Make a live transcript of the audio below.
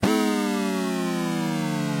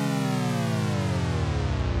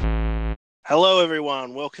Hello,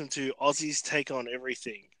 everyone. Welcome to Aussie's Take on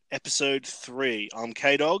Everything, Episode 3. I'm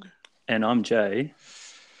K-Dog. And I'm Jay.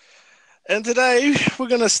 And today we're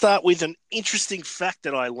going to start with an interesting fact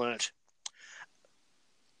that I learnt.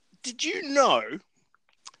 Did you know,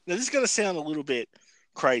 now this is going to sound a little bit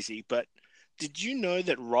crazy, but did you know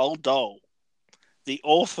that Roald Dahl, the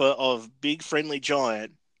author of Big Friendly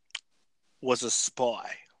Giant, was a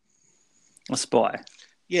spy? A spy.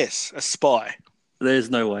 Yes, a spy.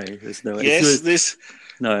 There's no way. There's no way. Yes,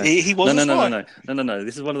 No. he was a spy. No.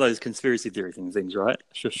 This is one of those conspiracy theory things, right?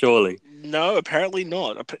 Surely. No, apparently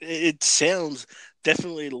not. It sounds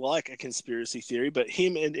definitely like a conspiracy theory, but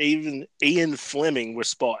him and even Ian Fleming were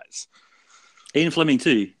spies. Ian Fleming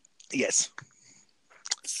too. Yes.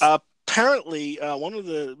 Apparently, one of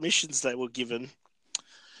the missions they were given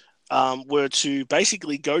were to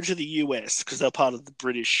basically go to the US because they're part of the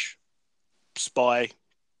British spy,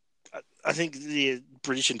 I think the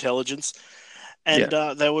British intelligence. And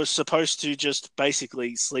they were supposed to just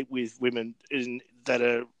basically sleep with women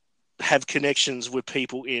that have connections with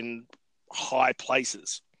people in high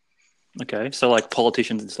places. Okay, so like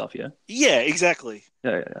politicians and stuff, yeah? Yeah, exactly.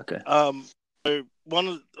 Yeah, okay. So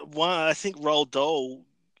one I think Roald Dahl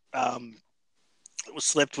was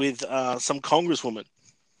slept with some congresswoman.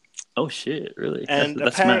 Oh shit, really? And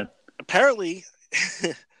that's mad. Apparently,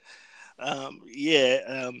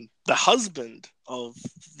 the husband of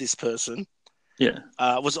this person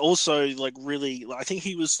was also I think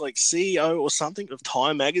he was like CEO or something of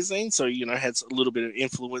Time magazine, so had a little bit of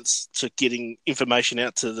influence to getting information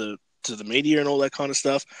out to the media and all that kind of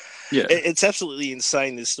stuff. Yeah, it's absolutely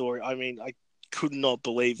insane, this story. I mean, I could not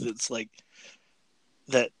believe that it's like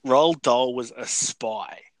that Roald Dahl was a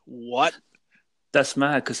spy. What? that's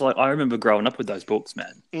mad because I remember growing up with those books,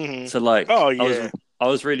 man. Mm-hmm. So I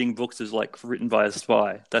was reading books as written by a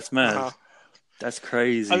spy. That's mad. Uh-huh. That's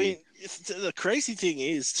crazy. I mean, the crazy thing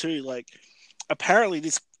is too, apparently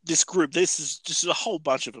this group, this is just a whole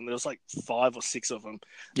bunch of them. There was 5 or 6 of them.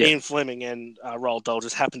 Yeah. Ian Fleming and Roald Dahl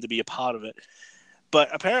just happened to be a part of it. But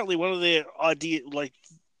apparently one of their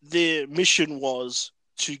their mission was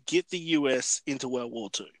to get the US into World War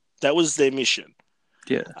II. That was their mission.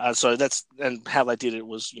 Yeah. So and how they did it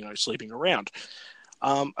was, sleeping around.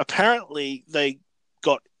 Apparently they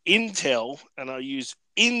got intel, and I use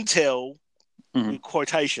intel in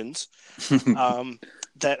quotations,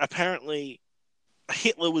 that apparently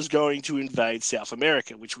Hitler was going to invade South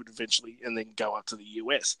America, which would eventually and then go up to the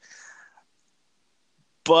US.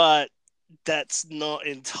 But that's not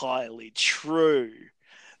entirely true.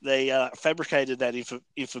 They fabricated that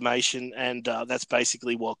information, and that's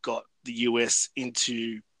basically what got the US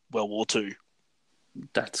into World War II.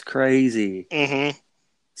 That's crazy. Mm-hmm.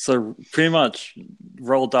 So pretty much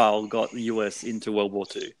Roald Dahl got the US into World War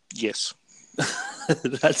II. Yes.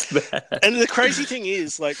 That's bad. And the crazy thing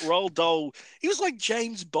is, Roald Dahl, he was like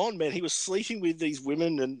James Bond, man. He was sleeping with these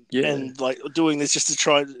women and doing this just to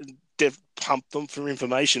try to pump them for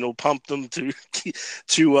information, or pump them to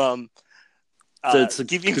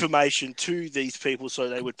give information to these people so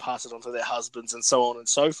they would pass it on to their husbands and so on and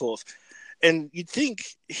so forth. And you'd think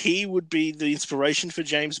he would be the inspiration for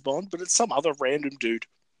James Bond, but it's some other random dude.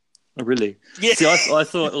 Oh, really? Yeah. See, I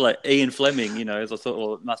thought Ian Fleming, as I thought,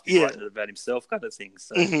 well, it must be writing about himself, kind of thing.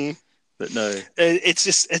 So, but no, it's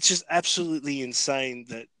just absolutely insane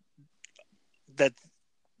that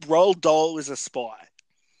Roald Dahl is a spy.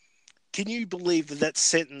 Can you believe that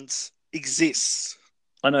sentence exists?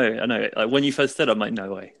 I know. When you first said it, I'm like,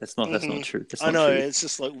 no way, that's not true. That's not true. It's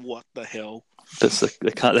just what the hell?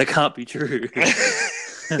 That can't be true.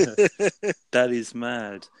 That is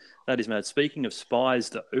mad. That is mad. Speaking of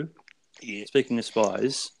spies, though. Yeah. Speaking of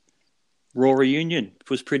spies, Raw Reunion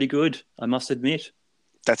was pretty good, I must admit.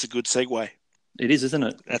 That's a good segue. It is, isn't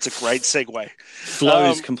it? That's a great segue.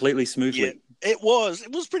 Flows completely smoothly. Yeah, it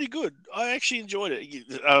was pretty good. I actually enjoyed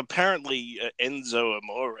it. Apparently, Enzo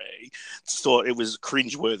Amore thought it was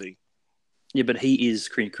cringeworthy. Yeah, but he is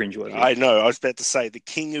cringeworthy. I know. I was about to say the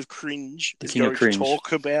king of cringe is going to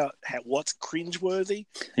talk about what's cringeworthy.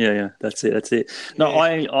 Yeah, that's it. No,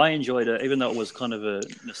 yeah. I enjoyed it, even though it was kind of a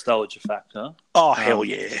nostalgia factor. Oh, hell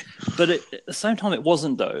yeah. But at the same time, it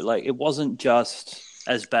wasn't, though. It wasn't just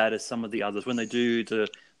as bad as some of the others when they do the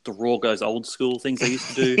Raw goes old school things they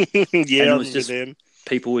used to do. Yeah, and it was just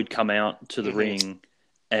people would come out to the ring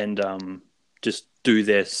and just do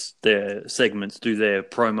their segments, do their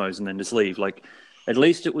promos, and then just leave. At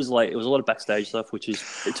least it was a lot of backstage stuff, which is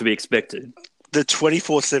to be expected. The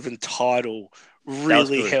 24/7 title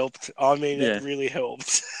really helped. I mean, it really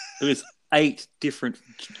helped. It was 8 different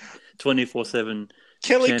 24/7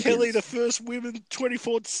 Kelly, the first women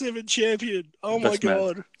 24/7 champion. Oh my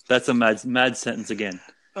God. That's a mad sentence again.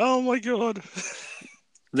 Oh my god.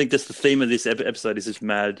 I think that's the theme of this episode is just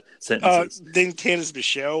mad sentences. Then Candice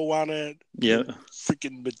Michelle won it. Yeah.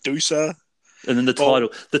 Freaking Medusa. And then the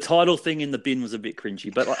title thing in the bin was a bit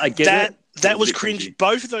cringy, but I get that. it. That was cringy.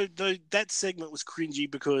 Both of those, that segment was cringy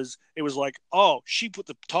because it was like, oh, she put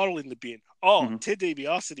the title in the bin. Oh, Ted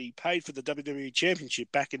DiBiase paid for the WWE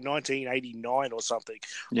Championship back in 1989 or something.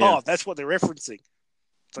 Yeah. Oh, that's what they're referencing.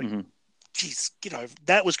 It's like, geez, get over.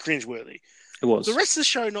 That was cringeworthy. It was. The rest of the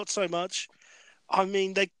show, not so much. I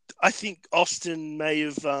mean, I think Austin may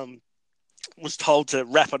have was told to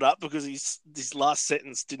wrap it up because this last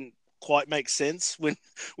sentence didn't quite make sense when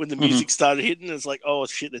the music started hitting. It's like, oh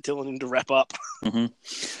shit, they're telling him to wrap up.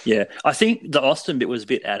 Yeah, I think the Austin bit was a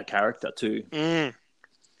bit out of character too.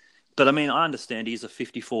 But I mean, I understand he's a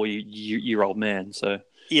 54-year-old man, so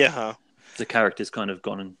yeah, the character's kind of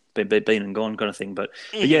gone and been and gone kind of thing. But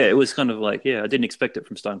yeah, it was kind of like, I didn't expect it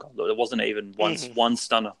from Stone Cold. There wasn't even one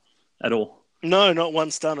stunner at all. No, not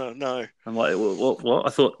one stunner. No. I'm like, what? I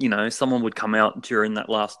thought, someone would come out during that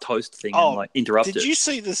last toast thing and like interrupt it. Did you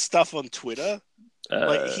see the stuff on Twitter?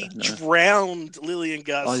 He drowned Lillian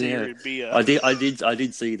Garcia in beer. I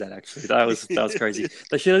did see that actually. That was crazy.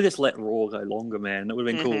 They should have just let Raw go longer, man. It would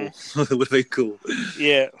have been cool. It would have been cool.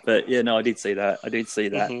 Yeah. But yeah, no, I did see that.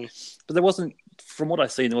 But there wasn't, from what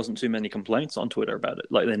I've seen, there wasn't too many complaints on Twitter about it.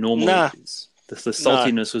 Like there normally is. The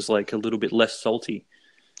saltiness was like a little bit less salty.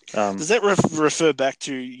 Does that refer back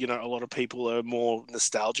to, a lot of people are more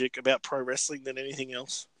nostalgic about pro wrestling than anything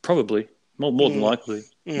else? Probably. More than likely.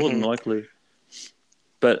 More than likely.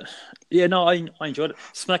 But, yeah, no, I enjoyed it.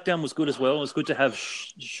 SmackDown was good as well. It was good to have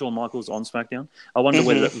Shawn Michaels on SmackDown. I wonder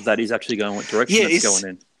whether that is actually going what direction it's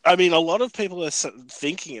going in. I mean, a lot of people are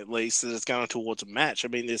thinking, at least, that it's going towards a match. I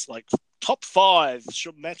mean, there's, like, top 5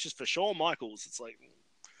 matches for Shawn Michaels. It's like,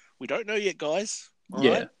 we don't know yet, guys. All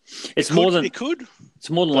right? It's more than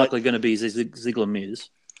likely going to be Ziggler Miz.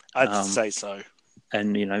 I'd say so.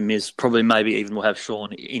 And Miz probably maybe even will have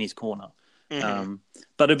Shawn in his corner.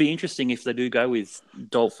 But it'd be interesting if they do go with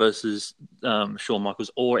Dolph versus Shawn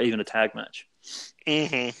Michaels or even a tag match.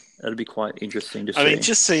 That'd be quite interesting to see. I mean,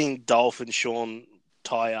 just seeing Dolph and Shawn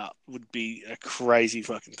tie up would be a crazy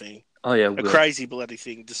fucking thing. Oh yeah, a crazy bloody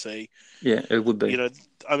thing to see. Yeah, it would be.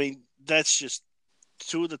 I mean, that's just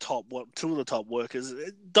two of the top workers.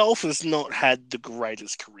 Dolph has not had the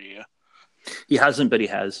greatest career. He hasn't, but he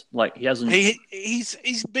has. Like he hasn't.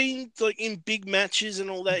 He's been like in big matches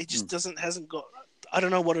and all that. He just hasn't got. I don't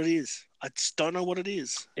know what it is. I just don't know what it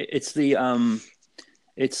is. It's the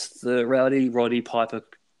Rowdy Roddy Piper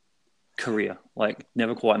career. Like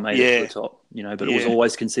never quite made it to the top. But it was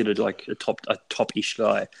always considered like a top-ish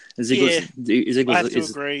guy. And Ziggler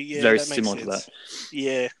is very similar to that.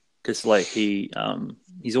 Yeah. Because like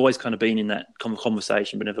he's always kind of been in that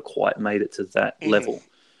conversation, but never quite made it to that level.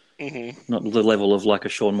 Not the level of like a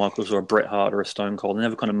Shawn Michaels or a Bret Hart or a Stone Cold. They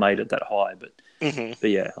never kind of made it that high, but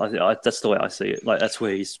yeah, I that's the way I see it. Like that's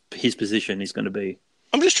where his position is going to be.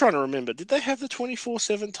 I'm just trying to remember. Did they have the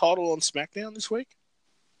 24/7 title on SmackDown this week?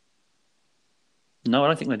 No, I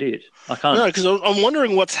don't think they did. I can't. No, because I'm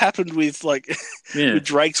wondering what's happened with like with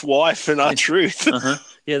Drake's wife and R-Truth.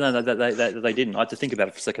 Yeah, no, they didn't. I had to think about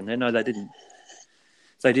it for a second there. No, they didn't.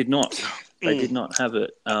 They did not. They did not have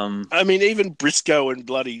it. I mean, even Briscoe and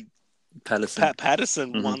bloody Patterson. Pat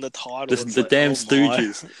Patterson won the title. The damn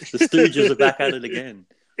Stooges. The Stooges are back at it again.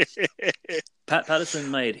 Pat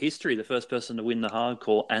Patterson made history, the first person to win the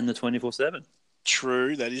hardcore and the 24/7.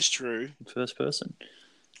 True, that is true. First person.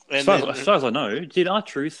 As far as I know, did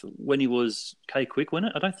R-Truth, when he was K-Quick, win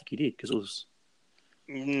it? I don't think he did, because it was...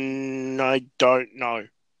 I don't know.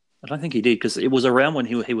 I don't think he did, because it was around when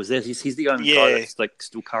he was there. He's the only guy that's like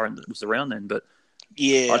still current that was around then, but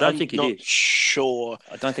I don't think he did. Sure.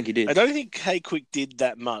 I don't think he did. I don't think K-Quick did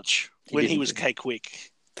that much when he was K-Quick.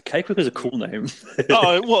 K-Quick was a cool name.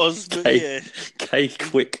 Oh, it was, but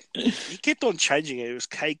K-Quick. He kept on changing it. It was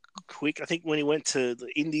K-Quick. I think when he went to the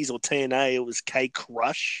Indies or TNA, it was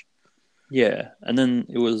K-Crush. Yeah, and then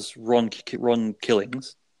it was Ron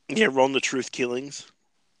Killings. Yeah, Ron the Truth Killings.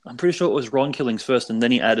 I'm pretty sure it was Ron Killings first, and then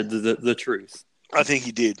he added the Truth. I think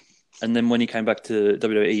he did. And then when he came back to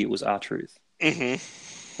WWE, it was R-Truth.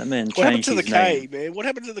 That man changed his name. What happened to the K, man? What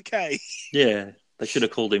happened to the K? Yeah, they should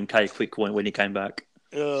have called him K-Quick when he came back.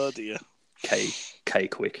 Oh, dear.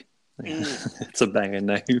 K-Quick. It's a banger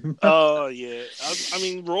name. Oh, yeah. I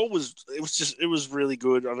mean, Raw it was really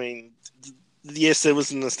good. I mean, yes, there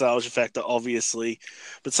was a nostalgia factor, obviously,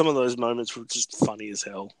 but some of those moments were just funny as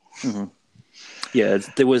hell. Yeah,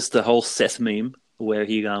 there was the whole Seth meme where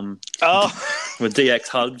he Oh, when DX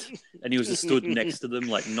hugged and he was just stood next to them,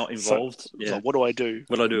 like not involved. so what do I do?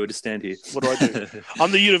 What do I do? I just stand here. What do I do?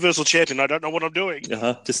 I'm the Universal Champion. I don't know what I'm doing.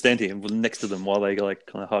 Just stand here next to them while they like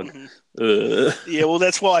kind of hug. Yeah, well,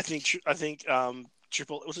 that's why I think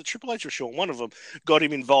Triple H or Shawn, one of them got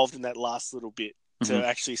him involved in that last little bit to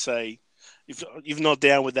actually say, if you're not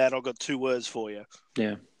down with that, I've got 2 words for you.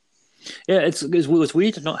 Yeah. Yeah, it's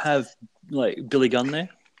weird to not have like Billy Gunn there.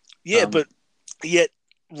 Yeah, but yet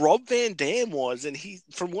Rob Van Dam was, and he,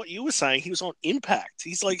 from what you were saying, he was on Impact.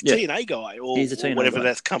 He's like a TNA guy, or whatever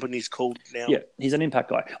that company's called now. Yeah, he's an Impact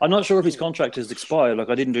guy. I'm not sure if his contract has expired. Like,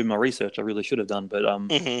 I didn't do my research. I really should have done, but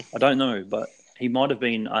I don't know. But he might have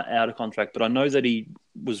been out of contract. But I know that he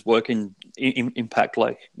was working in Impact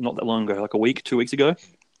like not that long ago, like 2 weeks ago.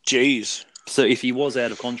 Jeez. So if he was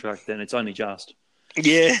out of contract, then it's only just.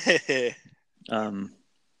 Yeah.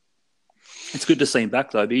 It's good to see him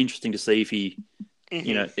back though. It'd be interesting to see if he.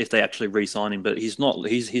 You know, if they actually re-sign him, but he's not.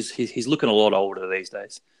 He's looking a lot older these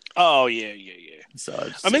days. Oh yeah. So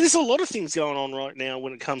I mean, there's a lot of things going on right now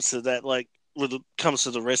when it comes to that. Like when it comes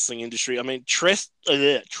to the wrestling industry. I mean, trash.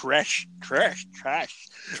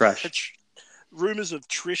 Rumors of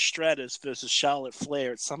Trish Stratus versus Charlotte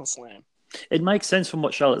Flair at SummerSlam. It makes sense from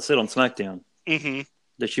what Charlotte said on SmackDown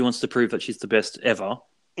that she wants to prove that she's the best ever,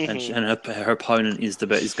 and her opponent is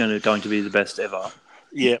going to be the best ever.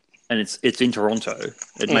 Yeah. And it's in Toronto.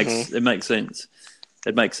 It makes sense.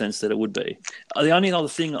 It makes sense that it would be. The only other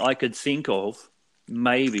thing I could think of,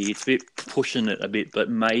 maybe it's a bit pushing it a bit, but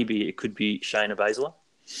maybe it could be Shayna Baszler.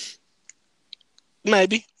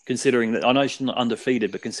 Maybe, considering that I know she's not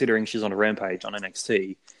undefeated, but considering she's on a rampage on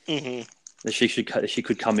NXT, that she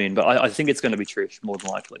could come in. But I think it's going to be Trish more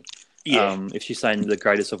than likely. Yeah. If she's saying the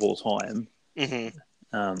greatest of all time,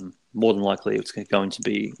 more than likely it's going to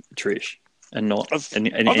be Trish. And not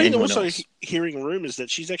anyone also else. Hearing rumors that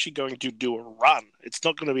she's actually going to do a run. It's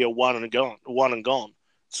not going to be a one and gone.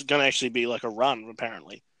 It's going to actually be like a run,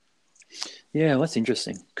 apparently. Yeah, well, that's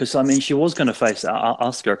interesting. Because I mean, she was going to face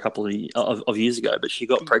Asuka a couple of years ago, but she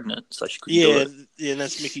got pregnant, so she couldn't do it. Yeah, and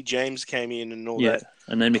that's Mickie James came in and all that.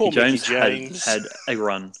 And then Mickie James had a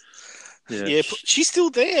run. Yeah, she's still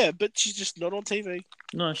there, but she's just not on TV.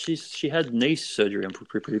 No, she had knee surgery. I'm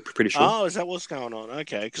pretty sure. Oh, is that what's going on?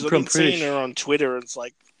 Okay, because I've been seeing her on Twitter, and it's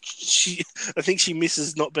like I think she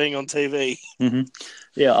misses not being on TV.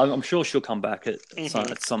 Yeah, I'm sure she'll come back at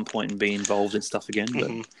some point and be involved in stuff again. But...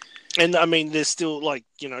 And I mean, there's still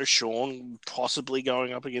Shawn possibly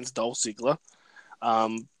going up against Dolph Ziggler.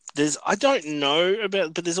 I don't know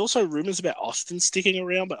about, but there's also rumors about Austin sticking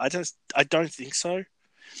around, but I don't think so.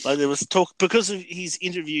 Like there was talk because of his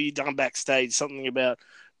interview done backstage, something about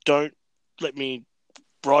don't let me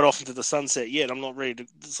ride off into the sunset yet. I'm not ready to.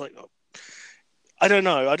 It's like I don't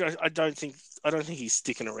know. I don't think he's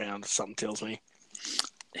sticking around. Something tells me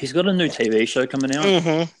he's got a new TV show coming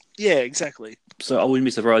out. Yeah, exactly. So I wouldn't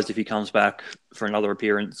be surprised if he comes back for another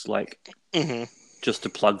appearance, just to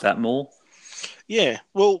plug that more. Yeah.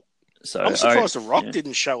 Well. So I'm surprised The Rock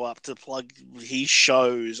didn't show up to plug his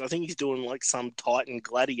shows. I think he's doing like some Titan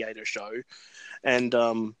Gladiator show, and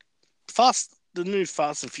the new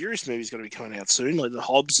Fast and Furious movie is going to be coming out soon, like the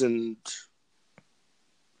Hobbs and.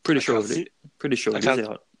 Pretty sure it is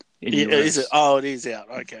out. Is it? Oh, it is out.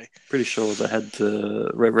 Okay. Pretty sure they had the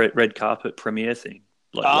red carpet premiere thing.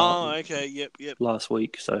 Okay. Yep. Last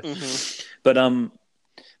week, so,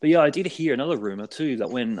 But yeah, I did hear another rumor too that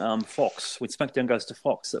when SmackDown goes to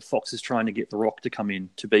Fox, that Fox is trying to get The Rock to come in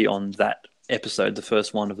to be on that episode, the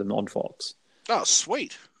first one of them on Fox. Oh,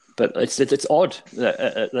 sweet! But it's odd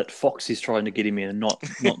that Fox is trying to get him in and not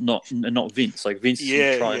Vince. Like Vince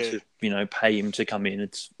is trying to pay him to come in.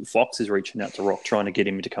 It's Fox is reaching out to Rock trying to get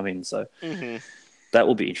him to come in. So that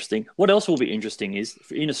will be interesting. What else will be interesting is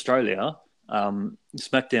in Australia,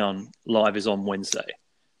 SmackDown Live is on Wednesday.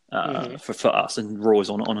 For us, and Raw is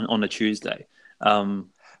on a Tuesday.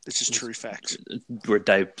 This is true facts. We're a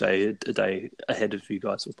day ahead of you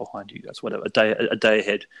guys, or behind you guys, whatever. A day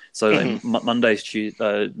ahead. So Monday's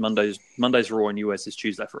Raw in US is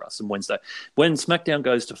Tuesday for us, and Wednesday. When SmackDown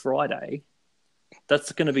goes to Friday,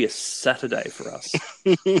 that's going to be a Saturday for us.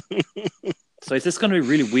 So it's just going to be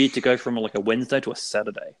really weird to go from like a Wednesday to a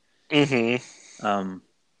Saturday. So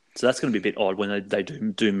that's going to be a bit odd when they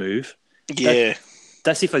do move. Yeah.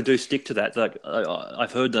 That's if they do stick to that. Like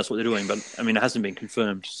I've heard that's what they're doing, but I mean it hasn't been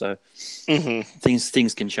confirmed. So things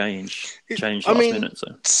can change last minute. So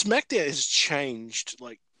SmackDown has changed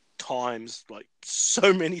like times, like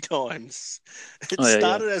so many times. It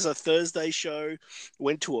started as a Thursday show,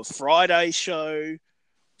 went to a Friday show.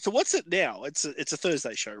 So what's it now? It's a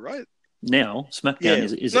Thursday show, right? Now SmackDown Yeah.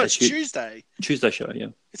 is No, a it's Tuesday. Tuesday show. Yeah.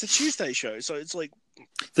 It's a Tuesday show, so it's like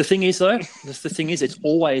The thing is, though, the thing is, it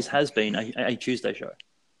always has been a Tuesday show.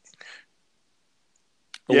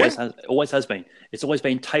 Always has been. It's always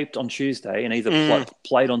been taped on Tuesday and either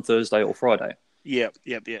played on Thursday or Friday. Yep.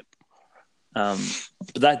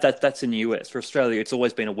 But that's in the US. For Australia, it's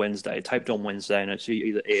always been a Wednesday, taped on Wednesday, and it's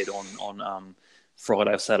either aired on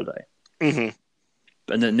Friday or Saturday. Mm-hmm.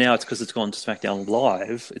 And then now it's because it's gone to SmackDown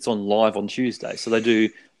Live. It's on live on Tuesday, so they do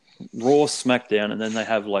Raw, SmackDown, and then they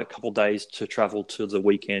have like a couple of days to travel to the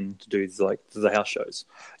weekend to do like the house shows.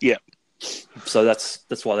 Yeah. So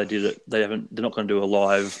that's why they did it. They're not going to do a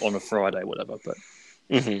live on a Friday, or whatever. But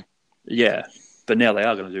yeah. But now they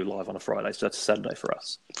are going to do live on a Friday, so that's a Saturday for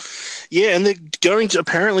us. Yeah, and they're going to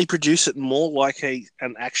apparently produce it more like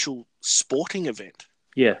an actual sporting event.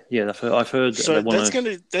 Yeah. I've heard. So that's going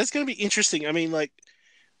to be interesting. I mean, like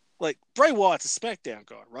Bray Wyatt's a SmackDown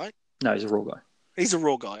guy, right? No, he's a Raw guy. He's a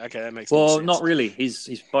Raw guy. Okay, that makes more sense. Well, not really.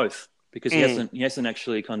 He's both because he hasn't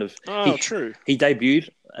actually kind of. Oh, true. He debuted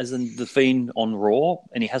as the Fiend on Raw,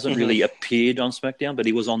 and he hasn't really appeared on SmackDown, but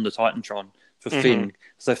he was on the Titantron for Finn.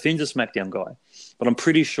 So Finn's a SmackDown guy, but I'm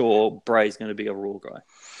pretty sure Bray's going to be a Raw guy.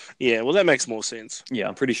 Yeah, well, that makes more sense. Yeah,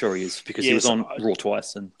 I'm pretty sure he is because he was on Raw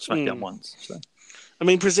twice and SmackDown once. So, I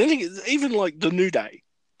mean, presenting it, even like the New Day,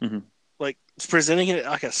 like it's presenting it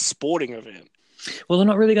like a sporting event. Well, they're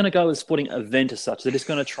not really going to go with a sporting event as such. They're just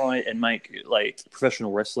going to try and make like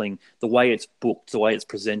professional wrestling, the way it's booked, the way it's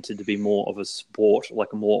presented, to be more of a sport,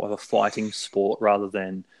 like more of a fighting sport rather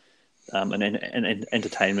than an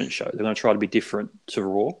entertainment show. They're going to try to be different to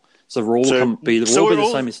Raw. So Raw will be the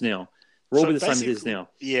same as now. Raw will be the same as it is now.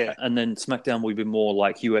 Yeah. And then SmackDown will be more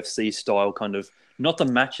like UFC style, kind of, not the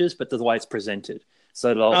matches, but the way it's presented.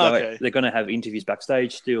 So they're going to have interviews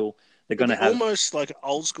backstage still. They're going to have almost like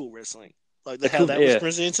old school wrestling. Like how that was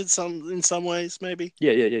presented in some ways, maybe.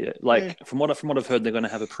 Yeah. Like from what I've heard, they're going to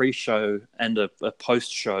have a pre-show and a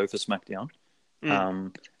post-show for SmackDown,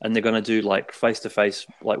 and they're going to do like face-to-face,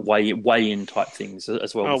 like weigh-in type things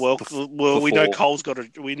as well. Oh well, we know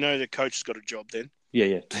we know the coach has got a job then.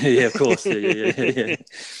 Yeah, of course, yeah.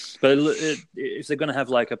 But if they're going to have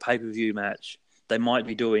like a pay-per-view match, they might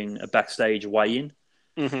be doing a backstage weigh-in.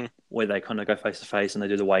 Where they kind of go face to face and they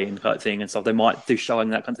do the weigh-in type thing and stuff. They might do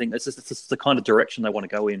showing that kind of thing. It's just the kind of direction they want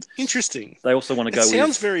to go in. Interesting. They also want to go.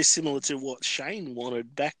 Sounds very similar to what Shane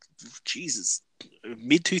wanted back.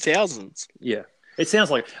 Mid 2000s. Yeah, it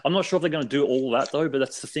sounds like. I'm not sure if they're going to do all that though, but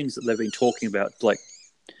that's the things that they've been talking about. Like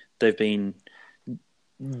they've been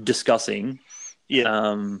discussing.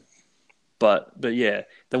 Yeah. But yeah,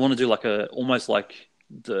 they want to do like almost like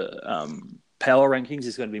the power rankings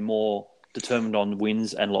is going to be more determined on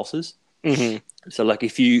wins and losses. So like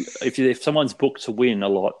if someone's booked to win a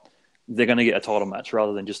lot, they're going to get a title match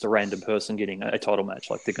rather than just a random person getting a title match.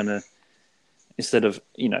 Like they're going to, instead of,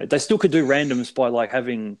 they still could do randoms by like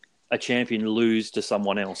having a champion lose to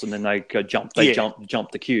someone else and then they go jump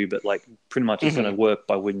the queue, but like pretty much it's going to work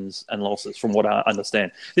by wins and losses from what I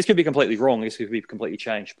understand. This could be completely wrong. This could be completely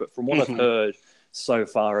changed, but from what I've heard so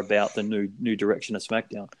far about the new direction of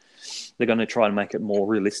SmackDown, they're going to try and make it more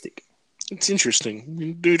realistic. It's interesting.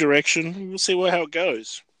 New direction. We'll see how it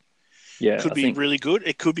goes. Yeah, it could be really good.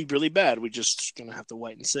 It could be really bad. We're just going to have to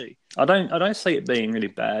wait and see. I don't see it being really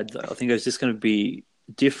bad, though. I think it's just going to be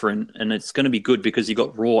different, and it's going to be good because you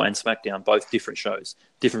got Raw and SmackDown, both different shows,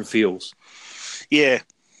 different feels. Yeah.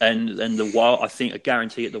 And I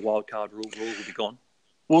guarantee it, the wild card rule will be gone.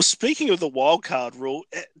 Well, speaking of the wild card rule,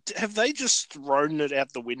 have they just thrown it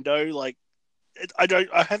out the window? Like, I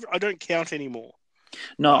don't count anymore.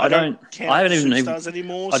 No, I don't. Count I haven't even superstars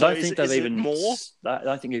anymore. I don't think they've even more. I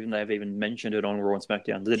don't think even they've even mentioned it on Raw and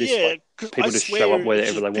SmackDown. They're just people just show up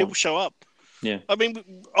wherever they want. People show up. Yeah. I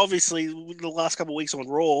mean, obviously, the last couple of weeks on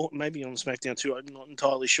Raw, maybe on SmackDown too. I'm not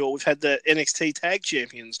entirely sure. We've had the NXT Tag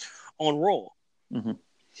Champions on Raw,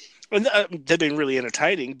 and they've been really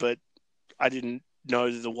entertaining. But I didn't know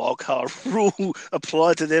that the wild card rule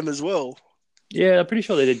applied to them as well. Yeah, I'm pretty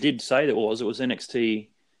sure they did say that it was NXT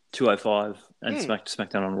 205 and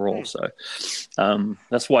SmackDown on Raw. So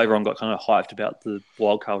that's why everyone got kind of hyped about the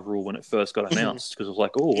wildcard rule when it first got announced, because it was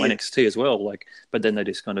like, NXT as well. Like, but then they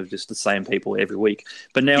just kind of just the same people every week.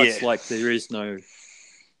 But now it's like there is no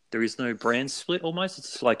brand split almost.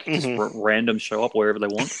 It's like just random show up wherever they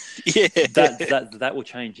want. That will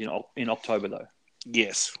change in October though.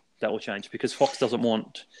 Yes, that will change because Fox doesn't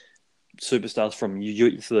want superstars from the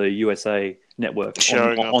USA network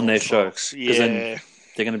on their show. Then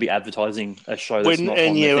they're going to be advertising a show that's not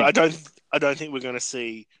on their thing. I don't think we're going to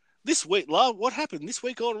see this week, love, what happened this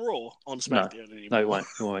week on Raw on No, SmackDown anymore?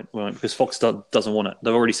 no, we won't, because Fox doesn't want it.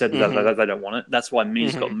 They've already said that they don't want it. That's why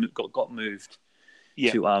Miz got moved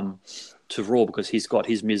Yeah. to Raw, because he's got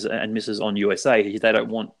his Miz and Mrs. on USA. They don't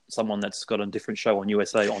want someone that's got a different show on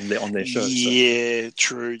USA on their show. Yeah,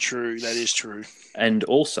 true. That is true. And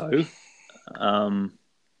also,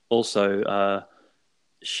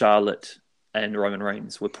 Charlotte and Roman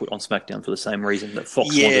Reigns were put on SmackDown for the same reason that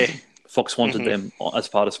Fox wanted them. Fox wanted them as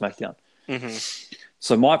part of SmackDown.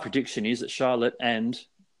 So my prediction is that Charlotte and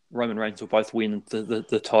Roman Reigns will both win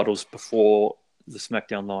the titles before the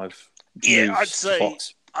SmackDown Live. Yeah,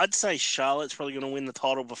 I'd say Charlotte's probably going to win the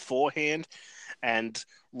title beforehand, and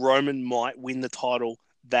Roman might win the title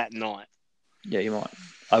that night. Yeah, you might.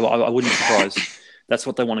 I wouldn't be surprised. That's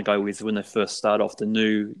what they want to go with when they first start off the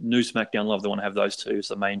new SmackDown Live. They want to have those two as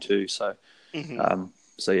the main two. So, I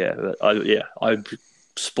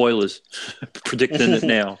spoilers predicting it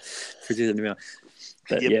now.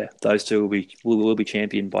 But yeah, those two will be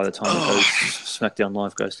champion by the time SmackDown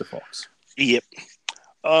Live goes to Fox. Yep.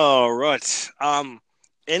 All right.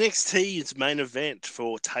 NXT's main event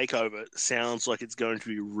for TakeOver sounds like it's going to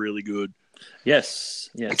be really good. Yes.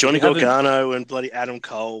 Johnny Gargano and bloody Adam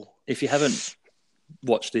Cole. If you haven't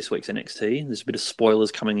watched this week's NXT, there's a bit of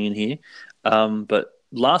spoilers coming in here. But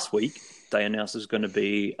last week they announced there's going to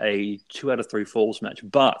be a 2 out of 3 falls match,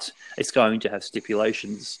 but it's going to have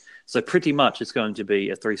stipulations. So pretty much it's going to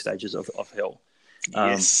be 3 stages of hell.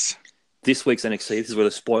 Yes. This week's NXT, this is where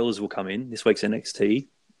the spoilers will come in. This week's NXT,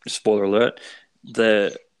 spoiler alert,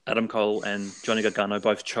 the Adam Cole and Johnny Gargano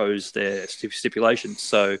both chose their stipulations.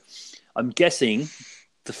 So I'm guessing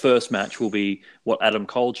the first match will be what Adam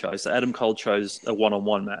Cole chose. So Adam Cole chose a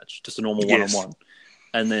one-on-one match, just a normal one-on-one.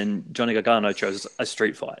 And then Johnny Gargano chose a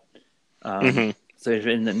street fight. So,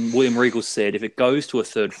 and then William Regal said if it goes to a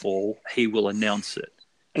third fall, he will announce it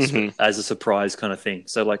as a surprise kind of thing.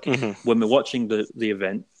 So, like, when we're watching the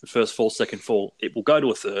event, the first fall, second fall, it will go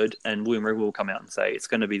to a third, and William Regal will come out and say it's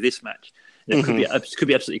going to be this match. And it could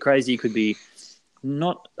be absolutely crazy. It could be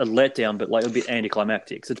not a letdown, but like a bit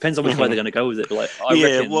anticlimactic. So it depends on which way they're going to go with it. But like,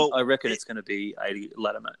 I reckon it's going to be a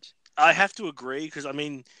ladder match. I have to agree because, I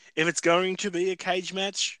mean, if it's going to be a cage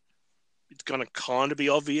match, it's going to kind of be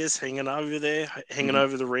obvious hanging over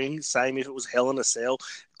the ring. Same if it was Hell in a Cell.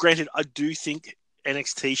 Granted, I do think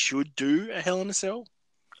NXT should do a Hell in a Cell.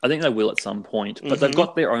 I think they will at some point, but they've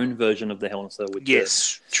got their own version of the Hell in a Cell.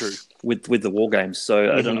 True. With the War Games,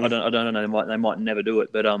 so I don't know. They might never do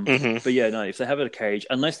it, but yeah, no. If they have it a cage,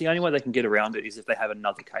 unless the only way they can get around it is if they have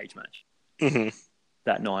another cage match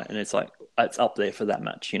that night, and it's like it's up there for that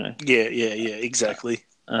match, you know. Yeah, exactly.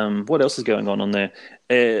 What else is going on there?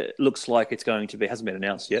 It looks like it's going to be, hasn't been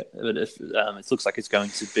announced yet, but it looks like it's going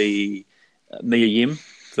to be Mia Yim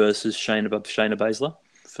versus Shayna Baszler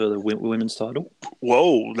for the women's title.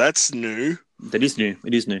 Whoa, that's new. That is new.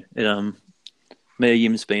 It is new. Mia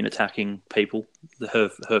Yim's been attacking people,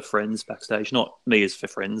 her friends backstage. Not Mia's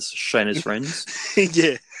friends, Shayna's friends.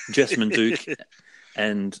 Yeah. Jessamine Duke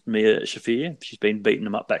and Mia Shafir. She's been beating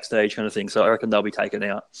them up backstage kind of thing. So I reckon they'll be taken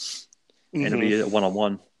out. And it'll be a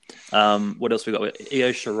one-on-one. What else we got?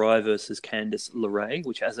 Io Shirai versus Candice LeRae,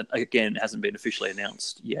 which hasn't been officially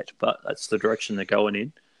announced yet, but that's the direction they're going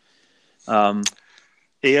in. Io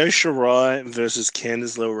Shirai versus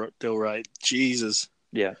Candice LeRae. Jesus.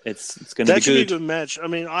 Yeah, it's going to be good. That should be a good match. I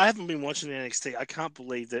mean, I haven't been watching NXT. I can't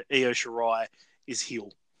believe that Io Shirai is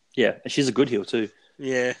heel. Yeah, and she's a good heel too.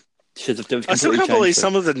 Yeah. I still can't believe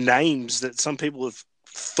some of the names that some people have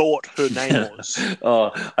thought her name was.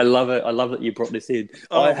 Oh, I love it. I love that you brought this in.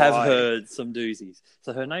 I have heard some doozies.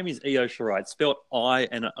 So her name is Io Shirai. It's spelled I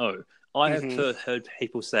and an O. I have heard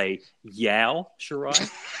people say Yao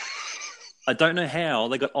Shirai. I don't know how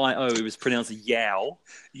they got I-O. It was pronounced Yao.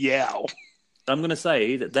 Yao. I'm going to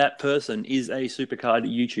say that person is a Supercard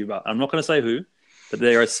YouTuber. I'm not going to say who, but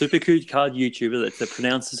they're a Supercard YouTuber that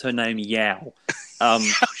pronounces her name Yao.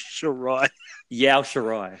 Shirai. Yao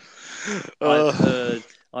Shirai.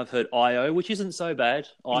 I've heard IO, which isn't so bad.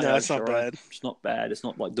 No, it's not bad. It's not bad. It's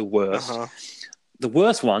not like the worst. The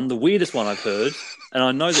worst one, the weirdest one I've heard, and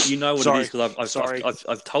I know that you know what it is because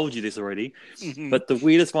I've told you this already. But the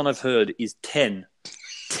weirdest one I've heard is 10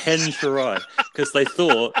 Shirai, because they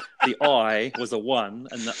thought the I was a 1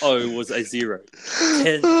 and the O was a 0.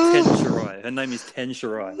 10 Shirai. Her name is 10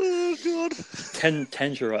 Shirai. Oh god. 10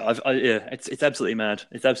 Shirai. It's absolutely mad.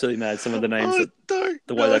 It's absolutely mad. Some of the names, the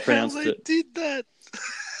way they pronounced it. Did that?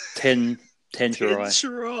 10 Shirai. 10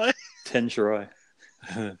 Shirai. 10 Shirai.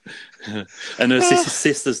 And her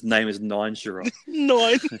sister's name is Nine Shirai.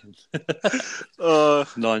 9.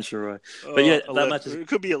 Nine Shirai. But yeah, 11, that match is it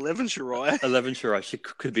could be 11 Shirai. 11 Shirai. She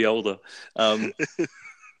could be older.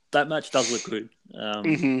 That match does look good.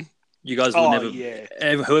 You guys will never. Yeah.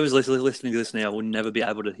 Whoever's listening to this now will never be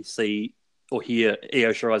able to see or hear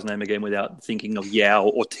Io Shirai's name again without thinking of Yao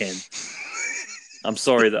or Ten. I'm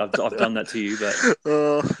sorry that I've done that to you, but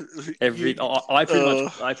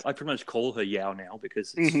I pretty much call her Yao now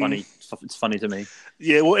because it's funny. It's funny to me.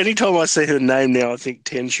 Yeah, well, anytime I see her name now, I think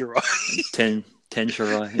Ten Shirai. Ten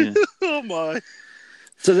Shirai. Yeah. Oh my!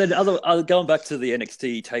 So then, going back to the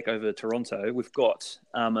NXT Takeover Toronto, we've got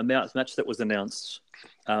a match that was announced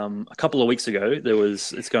a couple of weeks ago.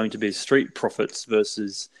 It's going to be Street Profits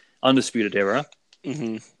versus Undisputed Era.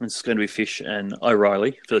 Mm-hmm. It's going to be Fish and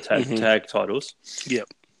O'Reilly for the tag titles. Yep.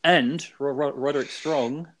 And Roderick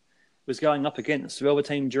Strong was going up against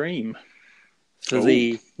Velveteen Dream for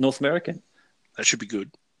the North American. That should be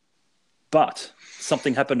good. But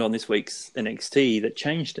something happened on this week's NXT that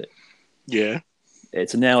changed it. Yeah.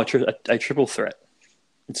 It's now a triple threat.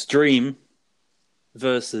 It's Dream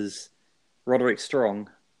versus Roderick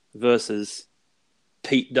Strong versus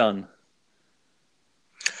Pete Dunne.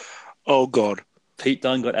 Oh, God. Pete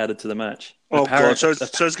Dunne got added to the match. Oh, God. So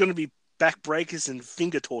it's going to be backbreakers and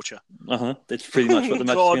finger torture. That's pretty much what the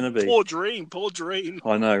match is going to be. Poor Dream.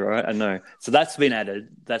 I know, right? I know. So that's been added.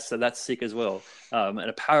 That's sick as well. And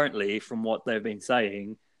apparently, from what they've been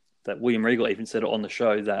saying, that William Regal even said it on the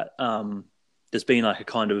show that there's been like a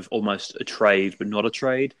kind of almost a trade, but not a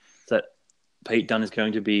trade, that Pete Dunne is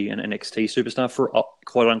going to be an NXT superstar for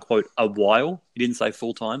quote unquote a while. He didn't say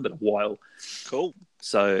full time, but a while. Cool.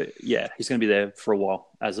 So yeah, he's going to be there for a while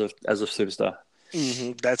as a superstar.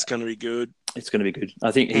 Mm-hmm. That's going to be good. It's going to be good.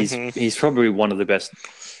 I think he's probably one of the best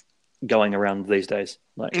going around these days.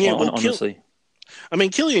 Like honestly,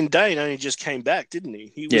 Killian Dane only just came back, didn't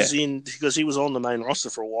he? He was in because he was on the main roster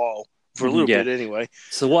for a while, for a little bit anyway.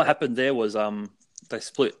 So what happened there was they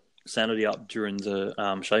split Sanity up during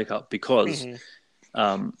the shake-up because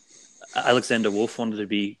Alexander Wolf wanted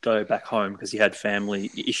to go back home because he had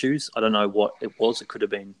family issues. I don't know what it was. It could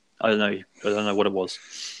have been. I don't know what it was.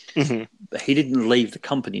 Mm-hmm. But he didn't leave the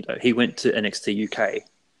company though. He went to NXT UK.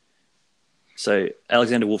 So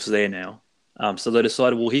Alexander Wolf's there now. So they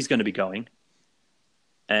decided, well, he's going to be going,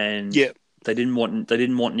 and they didn't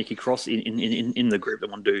want Nikki Cross in the group. They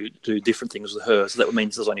wanted to do different things with her. So that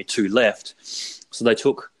means there's only 2 left. So they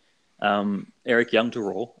took Eric Young to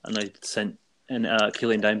Raw, and they sent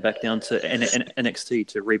Killian Dane back down to NXT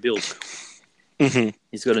to rebuild. Mm-hmm.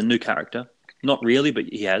 He's got a new character. Not really, but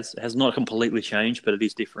he has. It has not completely changed, but it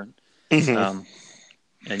is different. Mm-hmm.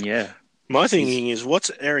 And yeah. My thinking is,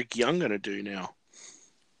 what's Eric Young going to do now?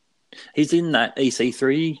 He's in that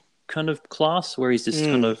EC3 kind of class where he's just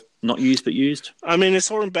kind of not used but used. I mean, I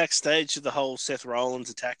saw him backstage with the whole Seth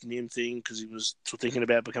Rollins attacking him thing because he was thinking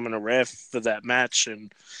about becoming a ref for that match,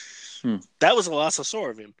 and that was the last I saw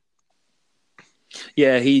of him.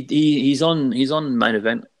 Yeah, he's on main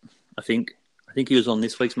event. I think he was on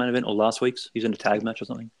this week's main event or last week's. He's in a tag match or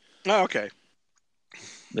something. Oh, okay.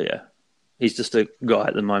 But yeah, he's just a guy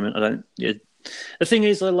at the moment. The thing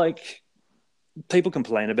is, like, people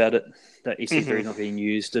complain about it that EC3 is not being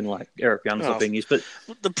used and like Eric Young's not being used. But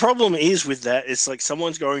the problem is with that, it's like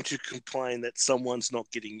someone's going to complain that someone's not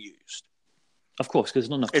getting used. Of course, because there's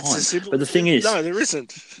not enough time. But the thing is, no, there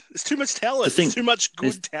isn't. There's too much talent. There's too much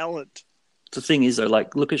good talent. The thing is, though,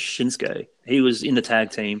 like, look at Shinsuke. He was in the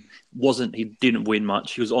tag team. He didn't win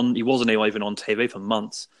much. He wasn't even on TV for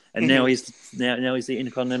months, and now he's the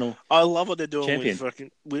Intercontinental. I love what they're doing champion.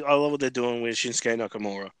 I love what they're doing with Shinsuke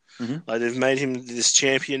Nakamura. Mm-hmm. Like, they've made him this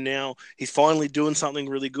champion now. He's finally doing something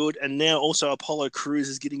really good, and now also Apollo Crews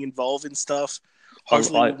is getting involved in stuff.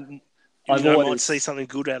 Hopefully, I might see something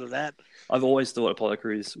good out of that. I've always thought Apollo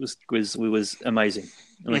Crews was amazing.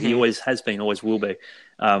 Like, he always has been, always will be.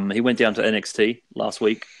 He went down to NXT last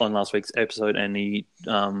week's episode, and he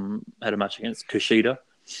had a match against Kushida.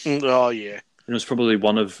 Oh yeah, it was probably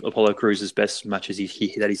one of Apollo Crews' best matches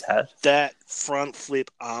that he's had. That front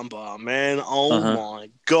flip armbar, man! Oh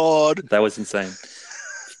my god, that was insane.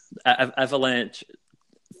 Avalanche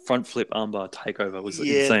front flip armbar takeover was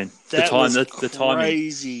insane.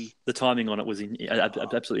 Crazy. The timing on it was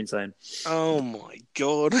absolutely insane. Oh my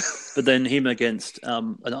god! But then him against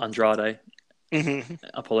Andrade,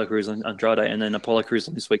 Apollo Crews and Andrade, and then Apollo Crews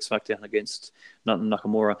on this week's SmackDown against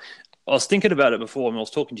Nakamura. I was thinking about it before, and I was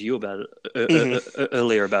talking to you about it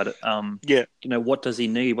earlier about it. What does he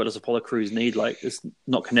need? What does Apollo Crews need? Like, it's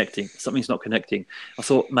not connecting. Something's not connecting. I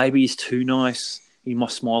thought maybe he's too nice. He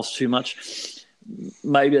smiles too much.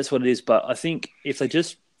 maybe that's what it is. But I think if they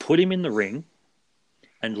just put him in the ring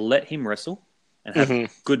and let him wrestle and have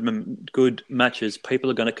good matches, people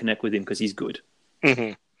are going to connect with him because he's good.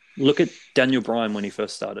 Mm-hmm. Look at Daniel Bryan when he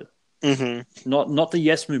first started. Mm-hmm. Not the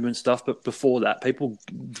Yes Movement stuff, but before that,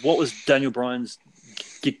 what was Daniel Bryan's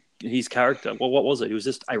his character? Well, what was it? He was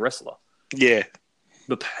just a wrestler. Yeah.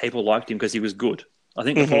 But people liked him because he was good. I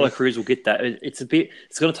think Apollo Crews will get that. It's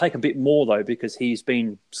going to take a bit more though because he's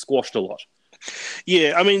been squashed a lot.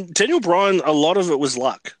 Yeah, I mean Daniel Bryan, a lot of it was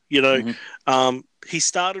luck. He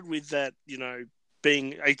started with that,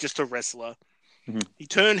 being just a wrestler. Mm-hmm. He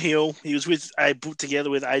turned heel. He was put together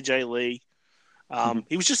with AJ Lee.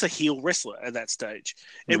 He was just a heel wrestler at that stage.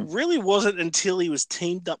 It really wasn't until he was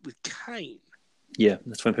teamed up with Kane. Yeah,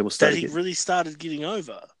 that's when people started. That he really started getting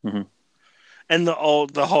over. Mm-hmm. And the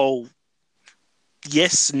whole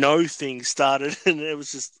yes/no thing started, and it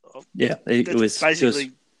was just it was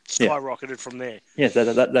basically skyrocketed from there. Yeah,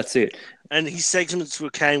 that's it. And his segments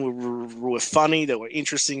with Kane were funny. They were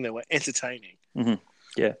interesting. They were entertaining. Mm-hmm.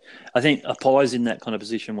 Yeah, I think Apollo's in that kind of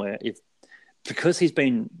position where because he's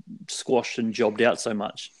been squashed and jobbed out so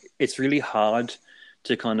much, it's really hard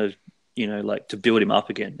to kind of, to build him up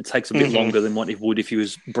again. It takes a bit longer than what it would if he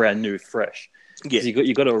was brand new, fresh. Yeah,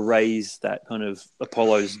 you got to raise that kind of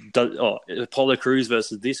Apollo Crews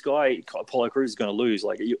versus this guy. Apollo Crews is going to lose.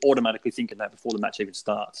 Like you're automatically thinking that before the match even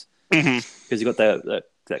starts because you got that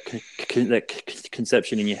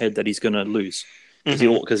conception in your head that he's going to lose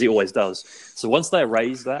because he always does. So once they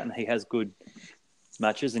raise that and he has good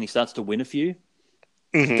matches and he starts to win a few,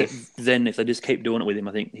 then if they just keep doing it with him,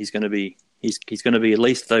 I think he's going to be going to be at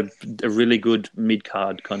least a really good mid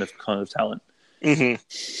card kind of talent.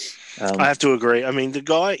 I have to agree. I mean, the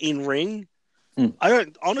guy in ring, I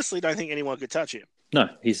honestly don't think anyone could touch him. No,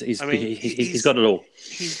 he's got it all.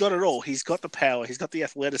 He's got it all. He's got the power. He's got the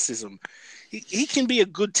athleticism. He can be a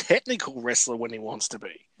good technical wrestler when he wants to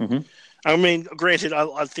be. I mean, granted,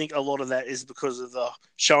 I think a lot of that is because of the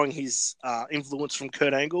showing his influence from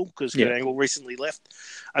Kurt Angle, because Kurt Angle recently left.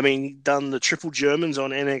 I mean, he'd done the Triple Germans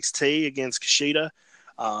on NXT against Kushida.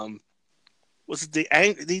 Was it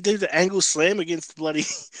did he do the Angle Slam against bloody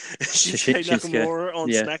Shinsuke Nakamura on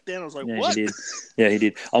SmackDown? I was like, what? He did. Yeah, he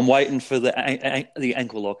did. I'm waiting for the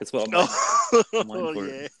ankle lock. It's what I'm waiting for.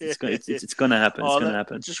 Yeah. It's going to happen. It's going to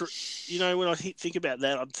happen. When I think about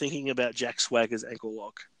that, I'm thinking about Jack Swagger's ankle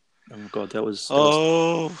lock. Oh God, that was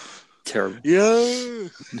terrible. Yeah,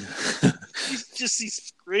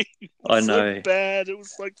 his scream. I know. So bad. It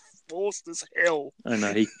was like forced as hell. I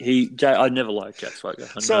know. I never liked Jack Swagger.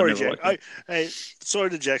 Sorry, Jack. Sorry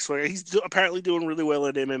to Jack Swagger. He's apparently doing really well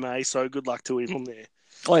at MMA. So good luck to him on there.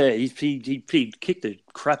 Oh yeah, he kicked the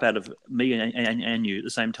crap out of me and you at the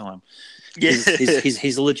same time. Yeah,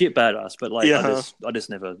 he's a legit badass, but I just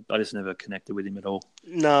never connected with him at all.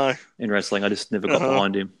 No, in wrestling, I just never got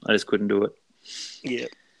behind him. I just couldn't do it. Yeah,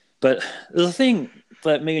 but the thing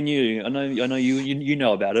that me and you, I know you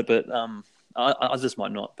know about it, but I just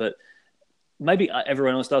might not. But maybe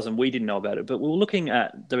everyone else does, and we didn't know about it. But we were looking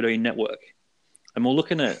at WWE Network, and we're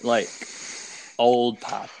looking at like old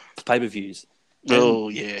pay-per-views. Oh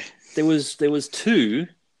yeah, there was two.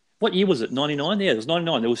 What year was it? 99? Yeah, it was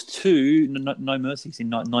 99. There was two No Mercies in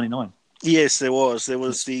 99. Yes, there was. There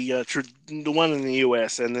was the one in the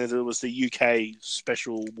US, and then there was the UK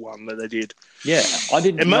special one that they did. Yeah, I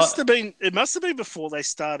didn't. It must have been before they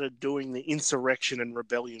started doing the Insurrection and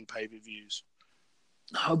Rebellion pay-per-views.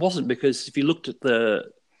 No, it wasn't, because if you looked at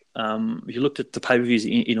the pay-per-views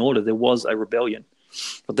in order, there was a Rebellion,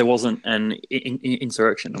 but there wasn't an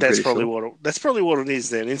Insurrection. That's probably what it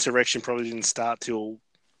is. Then Insurrection probably didn't start till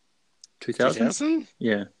 2000?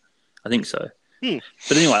 Yeah, I think so.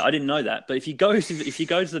 But anyway, I didn't know that. But if you go to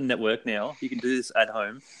the network now, you can do this at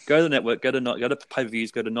home. Go to the network, go to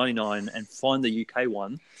pay-per-views, go to 99, and find the UK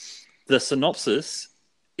one. The synopsis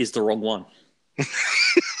is the wrong one.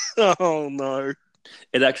 Oh no!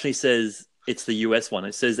 It actually says it's the US one.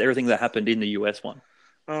 It says everything that happened in the US one.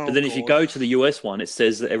 Oh, but then if you go to the US one, it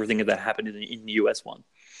says that everything that happened in the US one.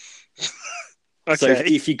 Okay. So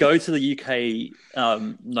if you go to the UK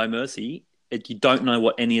No Mercy, you don't know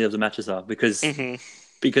what any of the matches are because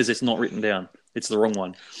it's not written down. It's the wrong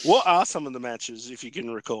one. What are some of the matches, if you can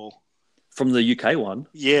recall? From the UK one?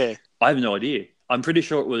 Yeah. I have no idea. I'm pretty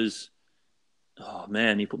sure it was... Oh,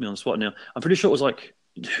 man, you put me on the spot now. I'm pretty sure it was like...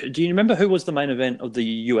 Do you remember who was the main event of the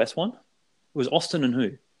US one? It was Austin and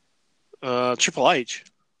who? Triple H.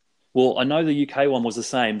 Well, I know the UK one was the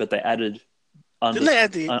same, but they added... Didn't they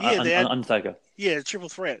add the... Undertaker. Yeah, triple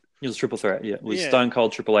threat. It was a triple threat. Yeah, it was Yeah. Stone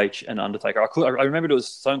Cold, Triple H, and Undertaker. I remembered it was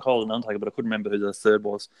Stone Cold and Undertaker, but I couldn't remember who the third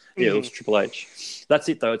was. Yeah, it was Triple H. That's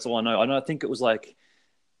it though. It's all I know. I think it was like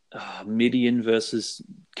Midian versus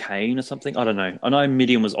Kane or something. I don't know. I know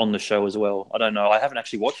Midian was on the show as well. I don't know. I haven't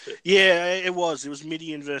actually watched it. Yeah, it was. It was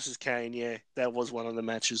Midian versus Kane. Yeah, that was one of the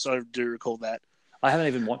matches. I do recall that. I haven't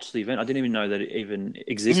even watched the event. I didn't even know that it even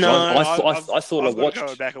existed. No, I thought I watched.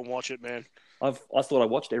 Go back and watch it, man. I thought I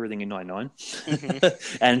watched everything in '99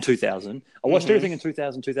 and 2000. I watched everything in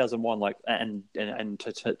 2000, 2001, like and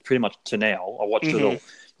pretty much to now. I watched it all,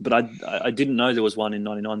 but I didn't know there was one in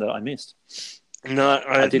 '99 that I missed. No,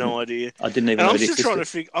 I had no idea. I didn't even know it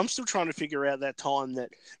existed. I'm still trying to figure out that time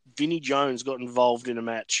that Vinnie Jones got involved in a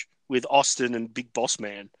match with Austin and Big Boss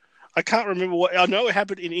Man. I can't remember what. I know it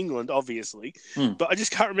happened in England, obviously, but I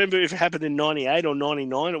just can't remember if it happened in '98 or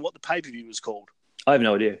 '99 or what the pay-per-view was called. I have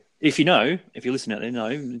no idea. If you listen out there,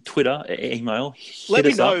 know, Twitter, email. Let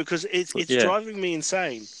me know, because it's driving me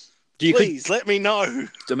insane. Please let me know.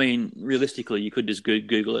 I mean, realistically, you could just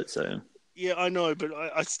Google it. So yeah, I know, but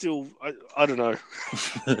I still I don't know.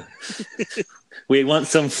 We want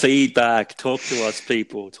some feedback. Talk to us,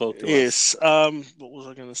 people. Talk to us. Yes. What was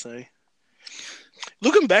I going to say?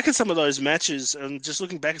 Looking back at some of those matches and just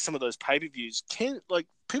looking back at some of those pay-per-views,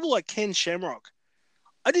 people like Ken Shamrock,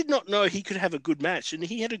 I did not know he could have a good match, and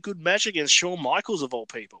he had a good match against Shawn Michaels of all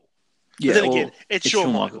people. Yeah, but then again, it's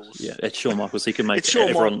Shawn Michaels. Yeah, it's Shawn Michaels. He can make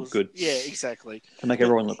everyone look good. Yeah, exactly. Can make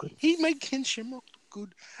everyone look good. He made Ken Shamrock look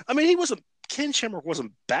good. I mean, Ken Shamrock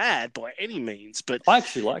wasn't bad by any means, but I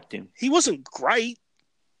actually liked him. He wasn't great.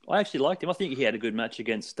 I actually liked him. I think he had a good match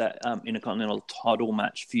against that Intercontinental title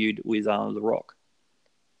match feud with The Rock.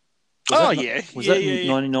 Was that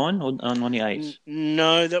 99 or 98?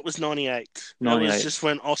 No, that was 98. 98. That was just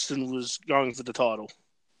when Austin was going for the title.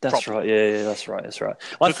 That's right. Yeah, that's right.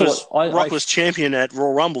 Because Rock was champion at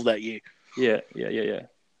Royal Rumble that year. Yeah,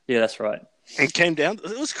 that's right. It came down.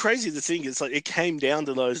 It was crazy. The thing is, it came down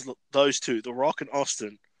to those two, The Rock and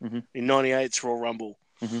Austin, in '98's Royal Rumble.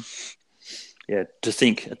 Mm-hmm. Yeah, to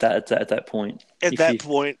think at that point.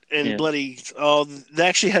 Bloody they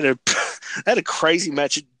actually had a crazy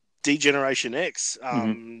match at D-Generation X,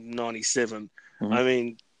 '97. Mm-hmm. I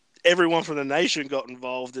mean, everyone from the nation got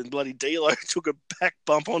involved, and bloody D'Lo took a back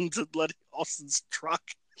bump onto bloody Austin's truck.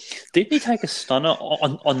 Didn't he take a stunner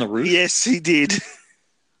on the roof? Yes, he did.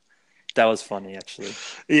 That was funny, actually.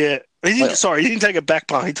 Yeah. He didn't take a back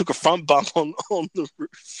bump. He took a front bump on the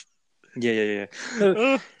roof. Yeah.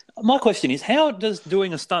 So, my question is, how does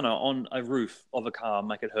doing a stunner on a roof of a car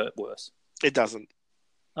make it hurt worse? It doesn't.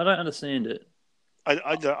 I don't understand it.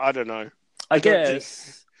 I don't know. I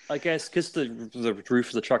guess because the roof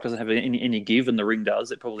of the truck doesn't have any give and the ring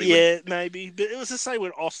does. It probably would. Maybe. But it was the same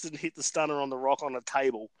when Austin hit the stunner on the Rock on a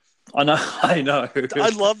table. I know.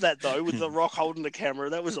 I love that though, with the Rock holding the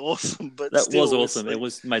camera. That was awesome. But that was awesome.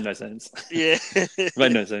 It made no sense. Yeah,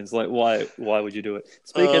 made no sense. Like, why would you do it?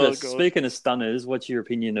 Speaking of stunners, what's your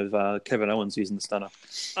opinion of Kevin Owens using the stunner?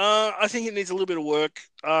 I think it needs a little bit of work.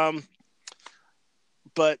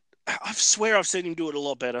 But I swear I've seen him do it a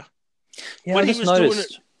lot better. Yeah, when he was noticed. Doing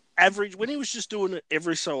it average, when he was just doing it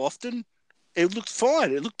every so often, it looked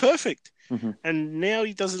fine. It looked perfect. Mm-hmm. And now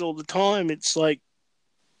he does it all the time. It's like,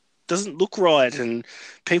 doesn't look right, and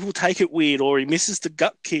people take it weird, or he misses the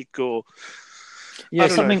gut kick, or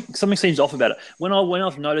something seems off about it. When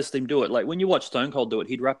I've noticed him do it, like when you watch Stone Cold do it,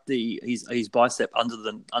 he'd wrap his bicep under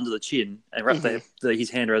the chin and wrap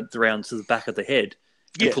his hand around to the back of the head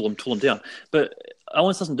and pull him down. But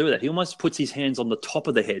Owens doesn't do that. He almost puts his hands on the top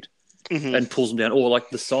of the head and pulls them down, or like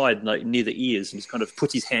the side, like near the ears, and just kind of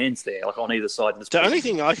puts his hands there, like on either side. And the only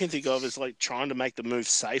thing I can think of is like trying to make the move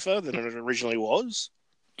safer than it originally was.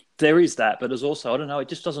 There is that, but there's also, I don't know, it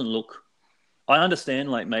just doesn't look... I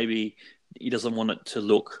understand, like, maybe he doesn't want it to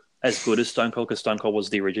look as good as Stone Cold, because Stone Cold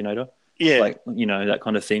was the originator. Yeah. Like, that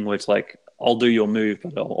kind of thing where it's like, I'll do your move,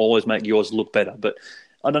 but I'll always make yours look better. But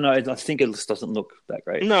I don't know, I think it just doesn't look that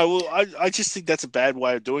great. No, well, I just think that's a bad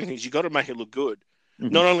way of doing things. You got to make it look good.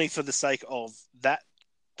 Mm-hmm. Not only for the sake of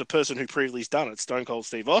the person who previously done it, Stone Cold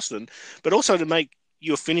Steve Austin, but also to make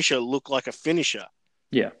your finisher look like a finisher.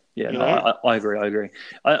 Yeah, I agree.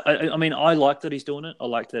 I mean, I like that he's doing it. I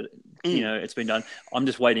like that, it's been done. I'm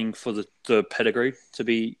just waiting for the pedigree to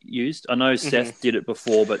be used. I know Seth did it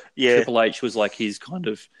before, but Triple H was like his kind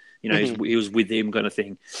of, he was with him kind of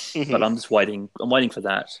thing. But I'm just waiting. I'm waiting for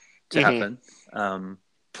that to happen.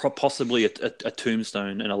 Possibly a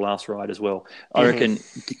tombstone and a last ride as well. I reckon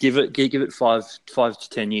give it 5 to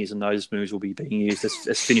 10 years, and those moves will be being used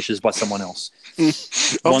as finishes by someone else.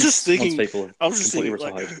 I was just thinking, like,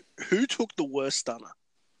 who took the worst stunner?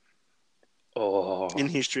 in Oh,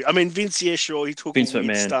 history. I mean, Vince, yeah, sure, he took Vince a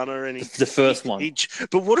weird McMahon, stunner and the first one.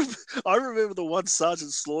 but what if I remember the one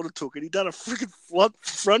Sergeant Slaughter took and he done a freaking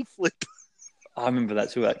front flip. I remember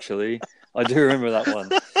that too. Actually, I do remember that one.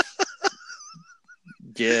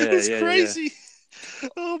 Yeah, It's yeah, yeah. crazy.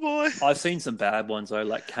 Oh boy. I've seen some bad ones though.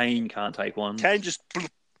 Like Kane can't take one. Kane just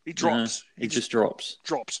he drops. He He just just drops.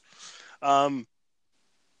 drops. Um,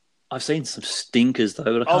 I've seen some stinkers though,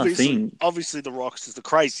 but I can't obviously, think. obviously, the Rocks is the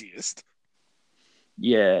craziest.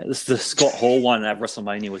 Yeah, the Scott Hall one at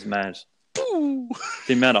WrestleMania was mad. Boo.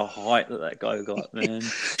 The amount of height that guy got, man.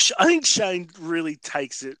 I think Shane really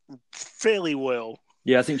takes it fairly well.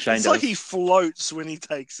 Yeah, I think Shane It's does. like he floats when he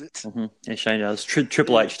takes it. Mm-hmm. Yeah, Shane does.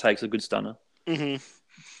 Triple H takes a good stunner. Mm-hmm.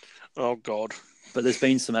 Oh God. But there's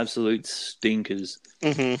been some absolute stinkers.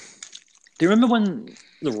 Mm-hmm. Do you remember when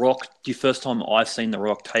The Rock, the first time I've seen The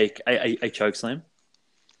Rock take a chokeslam?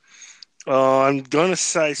 I'm gonna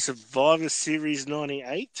say Survivor Series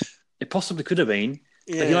 '98. It possibly could have been.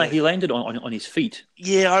 Yeah. But he landed on his feet.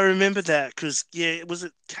 Yeah, I remember that because was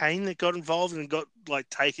it Kane that got involved and got like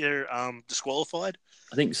Taker disqualified?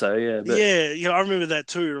 I think so, yeah. But Yeah, I remember that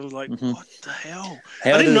too. I was like, Mhm. what the hell? How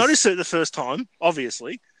I didn't does- notice it the first time,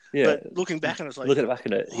 obviously. Yeah. But looking back on it, it's like, Look at it back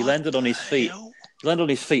at it. He what landed on the his feet. hell? He landed on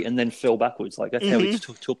his feet and then fell backwards. Like that's how he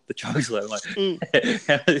took the chokeslam. Like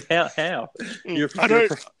how? I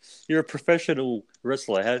don't. You're a professional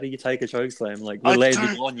wrestler. How do you take a chokeslam? Like I landing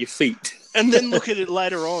don't- on your feet. And then look at it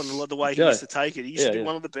later on, like the way he Yeah. used to take it. He used to be Yeah.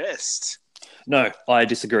 one of the best. No, I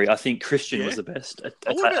disagree. I think Christian Yeah? was the best at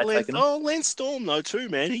What about taking him. Lance Storm though too,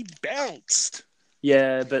 man? He bounced.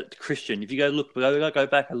 Yeah, but Christian, if you go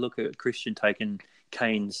back and look at Christian taking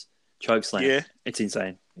Kane's chokeslam, Yeah. it's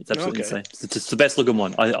insane. It's absolutely Okay. insane. It's the best looking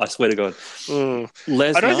one. I swear to God. Mm.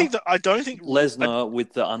 Lesnar, I don't think Lesnar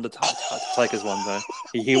with the Undertaker's one though.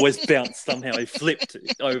 He always bounced somehow. He flipped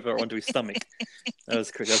over onto his stomach.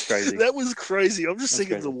 That's crazy. that was crazy. I'm just That's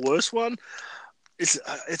thinking crazy. the worst one.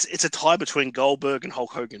 It's a tie between Goldberg and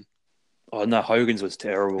Hulk Hogan. Oh no, Hogan's was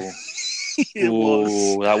terrible. It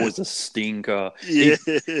was. That was a stinker. Yeah.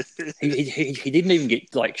 He didn't even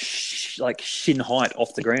get like shin height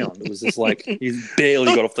off the ground. It was just like he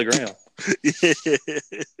barely got off the ground.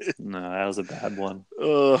 No, that was a bad one.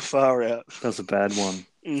 Oh, far out. That was a bad one.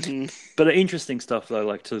 Mm-hmm. But interesting stuff though,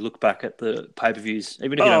 like to look back at the pay-per-views,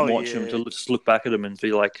 even if you don't watch them, to just look back at them and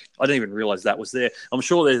be like, I didn't even realize that was there. I'm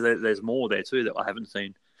sure there's more there too that I haven't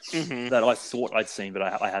seen, that I thought I'd seen, but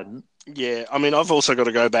I hadn't. Yeah, I mean, I've also got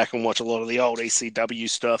to go back and watch a lot of the old ECW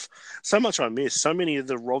stuff. So much I missed. So many of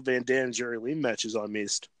the Rob Van Dam, Jerry Lynn matches I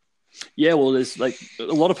missed. Yeah, well, there's like a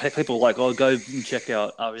lot of people are like, oh, go and check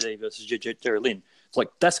out RVD versus Jerry Lynn. It's like,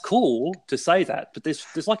 that's cool to say that, but there's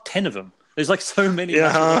like 10 of them. There's like so many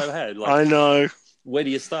matches I've had. Like, I know. Where do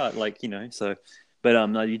you start? Like, so, but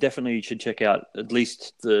no, you definitely should check out at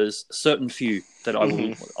least there's certain few that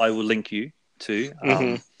I will link you to.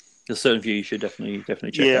 There's certain few you should definitely check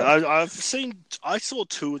out. Yeah, I saw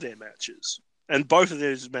 2 of their matches, and both of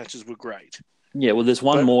those matches were great. Yeah, well, there's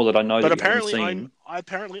one more that I know But that you haven't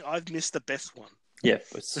apparently, seen. I've missed the best one. Yeah,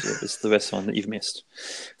 it's the best one that you've missed.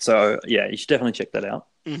 So yeah, you should definitely check that out.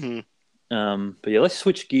 But yeah, let's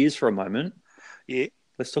switch gears for a moment. Yeah.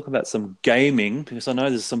 Let's talk about some gaming, because I know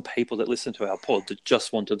there's some people that listen to our pod that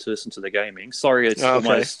just wanted to listen to the gaming. Sorry, it's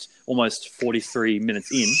almost 43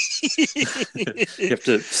 minutes in. You have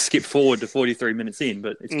to skip forward to 43 minutes in,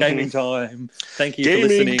 but it's gaming time. Thank you for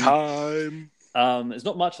listening. Gaming time. There's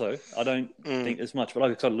not much though. I don't think there's much, but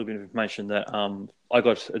I've got a little bit of information that I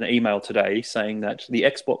got an email today saying that the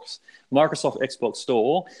Microsoft Xbox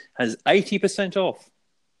Store has 80% off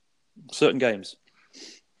certain games.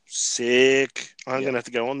 Sick. I'm gonna have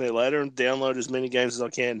to go on there later and download as many games as I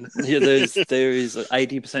can. Yeah, there is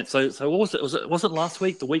 80%. So what was it? Was it last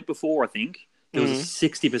week? The week before, I think there was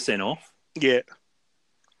 60% off. Yeah.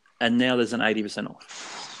 And now there's an 80%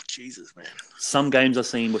 off. Jesus, man. Some games I've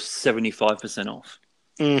seen were 75% off.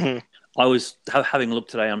 I was having a look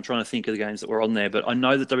today. I'm trying to think of the games that were on there, but I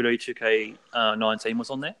know that WWE 2K19 was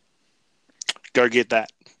on there. Go get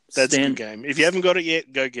that. That's a good game. If you haven't got it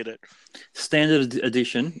yet, go get it. Standard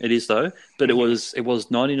edition, it is though, but it was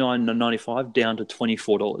 $99.95 down to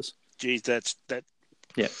 $24. Jeez, that's that.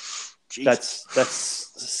 Yeah, Jeez. that's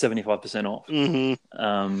 75%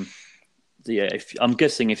 off. Yeah, I'm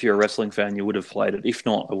guessing if you're a wrestling fan, you would have played it. If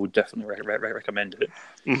not, I would definitely recommend it.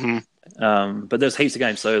 But there's heaps of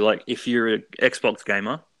games. So, like, if you're an Xbox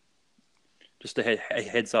gamer, just a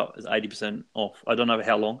heads up, is 80% off. I don't know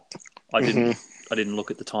how long. I didn't look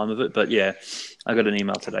at the time of it, but yeah, I got an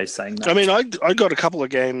email today saying that. I mean, I got a couple of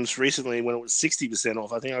games recently when it was 60%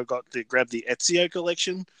 off. I think I got to grab the Ezio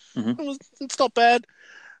collection. It's not bad.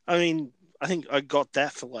 I mean, I think I got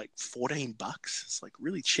that for like $14. It's like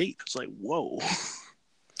really cheap. It's like, whoa.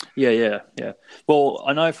 Yeah. Well,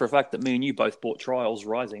 I know for a fact that me and you both bought Trials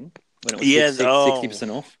Rising when it was Yeah. 60%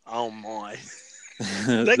 off. Oh my.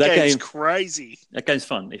 that game's crazy. That game's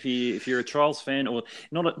fun. If you're a Trials fan, or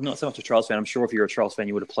not so much a Trials fan, I'm sure if you're a Trials fan,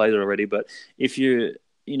 you would have played it already. But if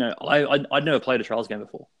I'd never played a Trials game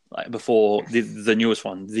before, like before the newest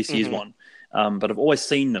one, this year's one. But I've always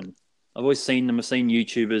seen them. I've seen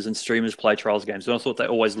YouTubers and streamers play Trials games, and I thought they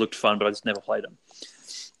always looked fun, but I just never played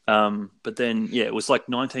them. But then, it was like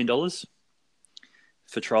 $19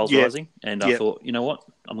 for Trials Rising, and I thought, you know what,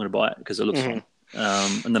 I'm going to buy it because it looks fun.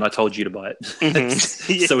 And then I told you to buy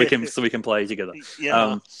it, so we can play together.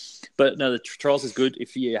 Yeah. But no, the Trials is good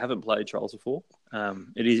if you haven't played Trials before.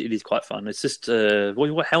 It is quite fun. It's just how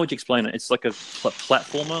would you explain it? It's like a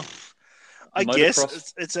platformer. I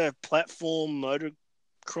guess it's a platform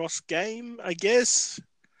motocross game, I guess.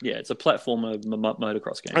 Yeah, it's a platformer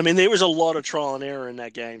motocross game. I mean, there was a lot of trial and error in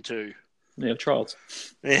that game too. Yeah, trials.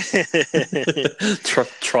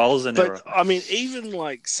 Trials and error. But I mean, even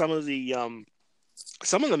like some of the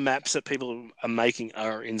maps that people are making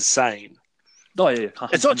are insane. Oh yeah,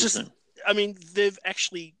 100%. It's not just. I mean, they've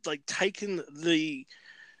actually like taken the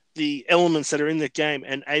elements that are in the game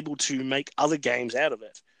and able to make other games out of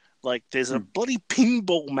it. Like, there's a bloody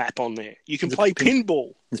pinball map on there. You can play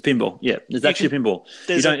pinball. It's pinball, yeah. There's actually a pinball.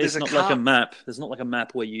 It's not like a map. There's not like a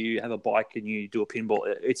map where you have a bike and you do a pinball.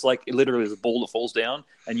 It's like literally there's a ball that falls down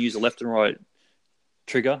and you use a left and right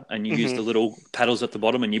trigger and you use the little paddles at the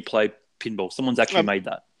bottom and you play pinball. Someone's actually made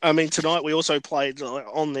that. I mean, tonight we also played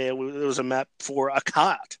on there. There was a map for a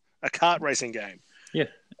kart racing game. Yeah.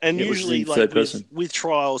 And usually, like with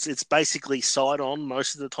Trials, it's basically side-on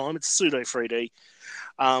most of the time. It's pseudo 3D.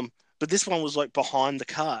 But this one was like behind the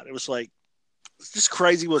cart. It was like, it's just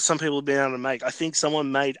crazy what some people have been able to make. I think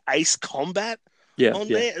someone made Ace Combat on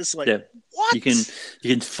there. It's like, what? You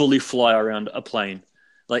can fully fly around a plane,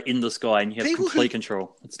 like in the sky, and you have complete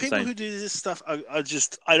control. It's people insane. who do this stuff, I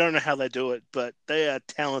don't know how they do it, but they are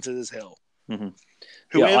talented as hell. Mm-hmm.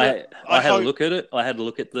 Whoever, I had a look at it. I had a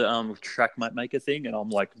look at the track map maker thing, and I'm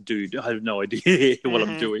like, dude, I have no idea what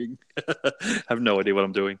I'm doing. I have no idea what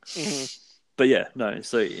I'm doing. Mm-hmm. But yeah, no,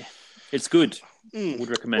 so it's good. Would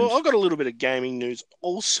recommend. Well, I've got a little bit of gaming news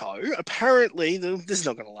also. Apparently, this is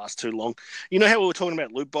not going to last too long. You know how we were talking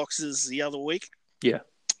about loot boxes the other week? Yeah.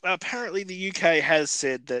 Apparently, the UK has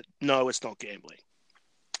said that, no, it's not gambling.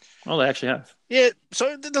 Oh, they actually have. Yeah,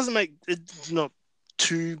 so that doesn't make it not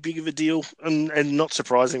too big of a deal and not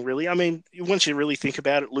surprising, really. I mean, once you really think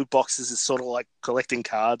about it, loot boxes is sort of like collecting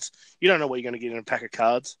cards. You don't know what you're going to get in a pack of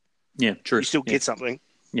cards. Yeah, true. You still get something.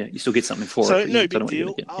 Yeah, you still get something for it. So, no big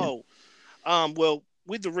deal. Well,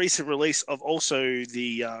 with the recent release of also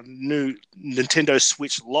the new Nintendo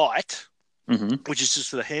Switch Lite, which is just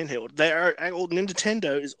for the handheld,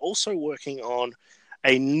 Nintendo is also working on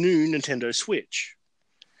a new Nintendo Switch.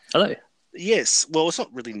 Are they? Yes. Well, it's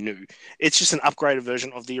not really new. It's just an upgraded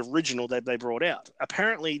version of the original that they brought out.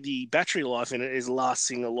 Apparently, the battery life in it is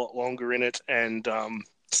lasting a lot longer in it and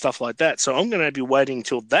stuff like that. So I'm going to be waiting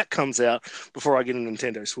until that comes out before I get a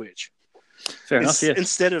Nintendo Switch. Fair enough, yeah.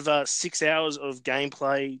 Instead of 6 hours of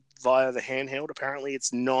gameplay via the handheld, apparently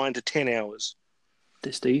it's 9 to 10 hours.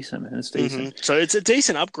 That's decent, man. It's decent. So it's a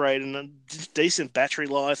decent upgrade and a decent battery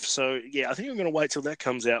life. So, yeah, I think I'm going to wait till that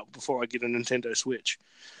comes out before I get a Nintendo Switch.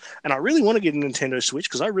 And I really want to get a Nintendo Switch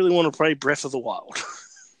because I really want to play Breath of the Wild.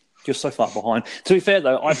 You're so far behind. To be fair,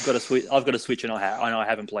 though, I've got a Switch, and I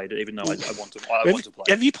haven't played it, even though I want to. I want to play.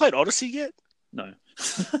 Have you played Odyssey yet? No.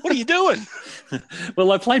 What are you doing?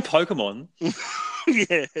 Well, I played Pokemon.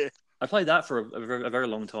 Yeah. I played that for a very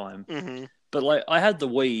long time. Mm-hmm. But like, I had the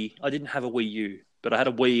Wii. I didn't have a Wii U, but I had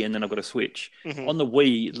a Wii, and then I got a Switch. Mm-hmm. On the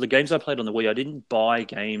Wii, the games I played on the Wii, I didn't buy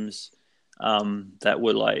games that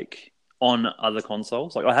were like on other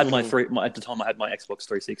consoles. Like I had at the time I had my Xbox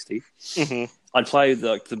 360. Mm-hmm. I'd play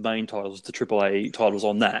the main titles, the AAA titles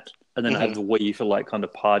on that, and then I had the Wii for like kind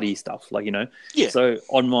of party stuff, like Yeah. So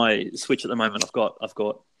on my Switch at the moment, I've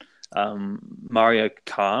got Mario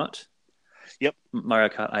Kart. Yep. Mario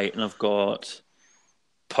Kart 8, and I've got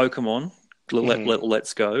Pokemon.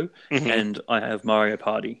 Let's Go, and I have Mario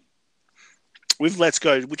Party. With Let's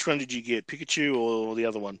Go, which one did you get? Pikachu or the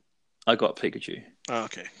other one? I got Pikachu. Oh,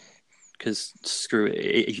 okay. Because screw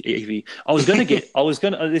Eevee.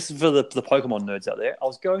 This is for the Pokemon nerds out there. I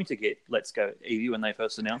was going to get Let's Go Eevee when they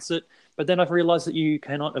first announced it, but then I've realized that you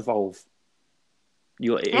cannot evolve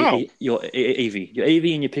your Eevee. Your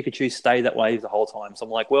Eevee and your Pikachu stay that way the whole time. So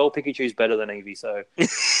I'm like, well, Pikachu's better than Eevee, so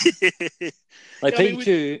like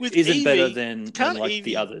Pikachu isn't Eevee, better than like Eevee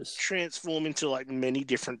the others. Transform into like many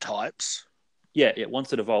different types. Yeah,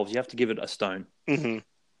 once it evolves, you have to give it a stone. Mm-hmm.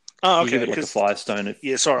 Oh, You give okay. it like a fire stone.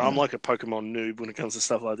 Yeah, sorry, I'm like a Pokemon noob when it comes to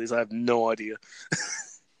stuff like this. I have no idea.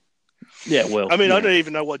 Yeah, well, I mean, I don't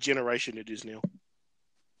even know what generation it is now.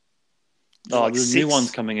 Is it like the new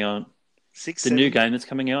one's coming out. Six, The seven? new game that's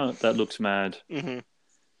coming out, that looks mad. Mm-hmm.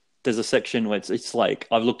 There's a section where it's like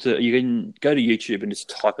I've looked at. You can go to YouTube and just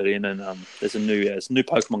type it in, and there's a new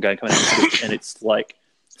Pokemon game coming out on the Switch, and it's like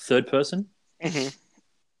third person. Mm-hmm.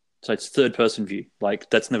 So it's third person view.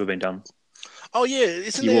 Like that's never been done. Oh yeah,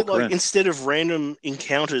 isn't You there walk like around. instead of random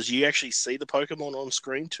encounters, you actually see the Pokemon on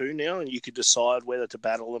screen too now, and you could decide whether to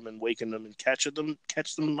battle them and weaken them and catch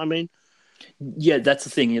them. I mean, Yeah, that's the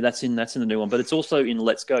thing. Yeah, that's in the new one, but it's also in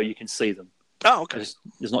Let's Go. You can see them. oh okay.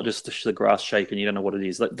 It's not just the grass shape and you don't know what it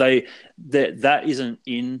is. Like that isn't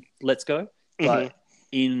in Let's Go, but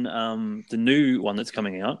in the new one that's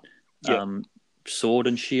coming out, Yeah. Sword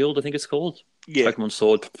and Shield, I think it's called. Yeah. Pokemon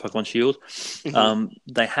Sword, Pokemon Shield.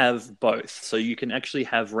 They have both, so you can actually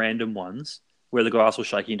have random ones where the grass will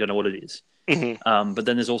shake and you don't know what it is. But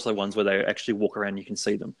then there's also ones where they actually walk around and you can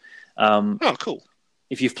see them. Oh, cool.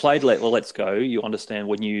 If you've played Let's Go, you understand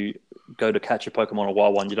when you go to catch a Pokemon or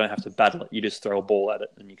wild one, you don't have to battle it. You just throw a ball at it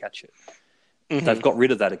and you catch it. They've got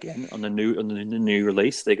rid of that again on the new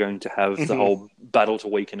release. They're going to have the whole battle to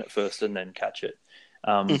weaken it first and then catch it.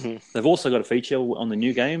 They've also got a feature on the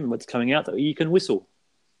new game that's coming out that you can whistle,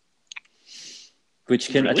 which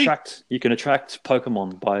can attract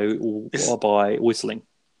Pokemon by whistling.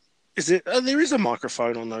 Is it? There is a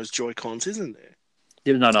microphone on those Joy-Cons, isn't there?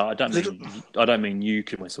 Yeah, no, I don't mean you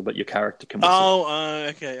can whistle, but your character can whistle. Oh,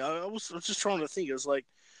 okay. I was just trying to think. I was like,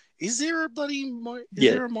 is there a bloody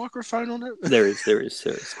there a microphone on it? There is.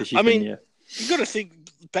 I mean, you got to think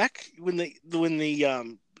back when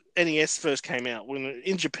the NES first came out,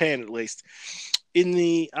 in Japan at least, in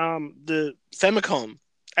the Famicom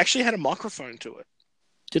actually had a microphone to it.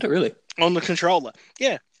 Did it really? On the controller?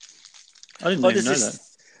 Yeah. I didn't even know that.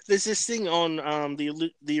 There's this thing on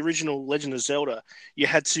the original Legend of Zelda. You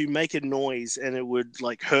had to make a noise and it would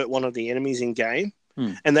like hurt one of the enemies in game,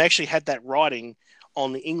 and they actually had that writing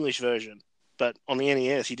on the English version. But on the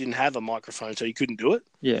NES, you didn't have a microphone, so you couldn't do it.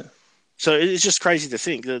 Yeah. So it's just crazy to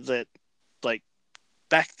think that like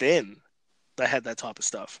back then they had that type of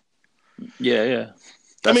stuff. Yeah.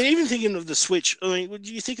 I mean, even thinking of the Switch. I mean, when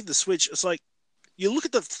you think of the Switch, it's like you look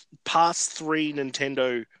at the past 3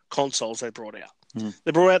 Nintendo consoles they brought out.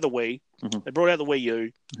 They brought out the Wii, they brought out the Wii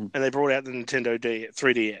U, and they brought out the Nintendo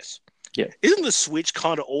 3DS. Yeah. Isn't the Switch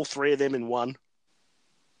kind of all three of them in one?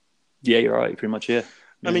 Yeah, you're right. Pretty much, yeah.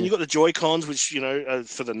 I mean, you've got the Joy-Cons, which,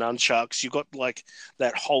 for the nunchucks. You've got, like,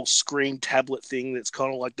 that whole screen tablet thing that's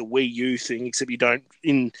kind of like the Wii U thing, except you don't...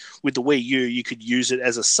 With the Wii U, you could use it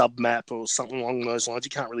as a sub-map or something along those lines.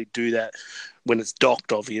 You can't really do that when it's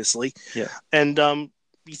docked, obviously. Yeah. And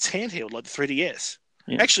it's handheld, like the 3DS.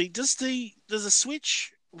 Yeah. Actually, does the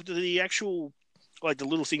Switch, the actual, like the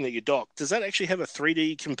little thing that you dock, does that actually have a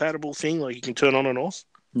 3D compatible thing, like you can turn on and off?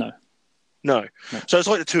 No. So it's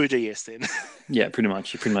like the 2DS then. Yeah, pretty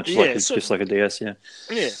much. Just like a DS, yeah.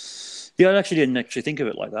 Yeah, I actually didn't think of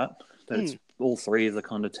it like that. That it's all three of the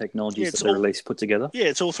kind of technologies that they released put together. Yeah,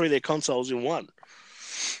 it's all three of their consoles in one.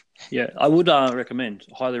 Yeah, I would highly recommend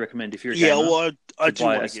if you're a gamer, I do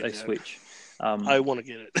buy want to get a Switch. I want to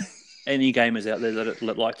get it. Any gamers out there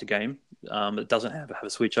that like to game that doesn't have a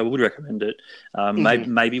Switch, I would recommend it.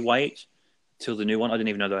 Maybe wait till the new one. I didn't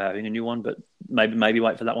even know they were having a new one, but maybe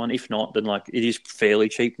wait for that one. If not, then like it is fairly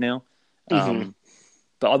cheap now.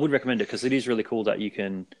 But I would recommend it because it is really cool that you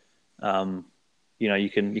can, you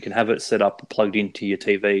can have it set up, plugged into your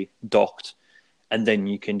TV, docked, and then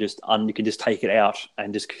you can just take it out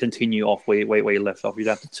and just continue off where you left off. You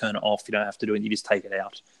don't have to turn it off. You don't have to do it. You just take it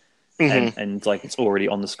out. And like it's already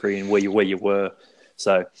on the screen where you were.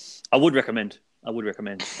 So I would recommend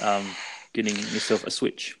getting yourself a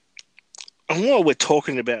Switch. And while we're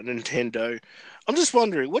talking about Nintendo, I'm just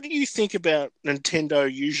wondering, what do you think about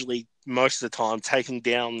Nintendo usually most of the time taking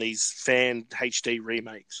down these fan HD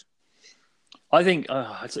remakes? I think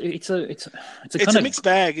it's a mixed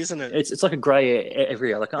bag, isn't it? It's like a grey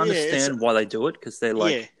area. Like I understand why they do it because they're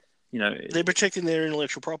like. They're protecting their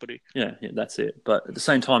intellectual property. Yeah, that's it. But at the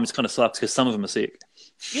same time, it kind of sucks because some of them are sick.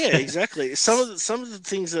 Yeah, exactly. Some of the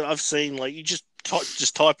things that I've seen, like you just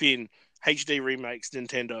type in HD remakes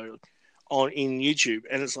Nintendo in YouTube,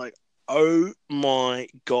 and it's like, oh my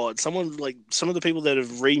god! Some of the people that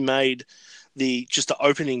have remade the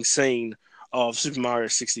opening scene of Super Mario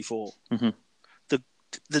 64.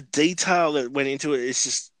 The detail that went into it is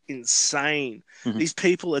just insane. These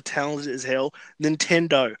people are talented as hell.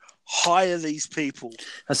 Nintendo, hire these people.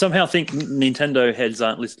 I somehow think Nintendo heads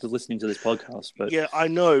aren't listening to this podcast, but Yeah, I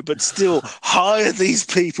know, but still, hire these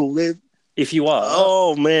people. if you are,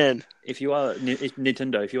 Oh man, if you are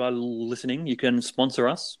Nintendo, if you are listening, you can sponsor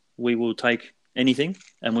us. We will take anything,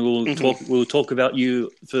 and we will talk. We will talk about you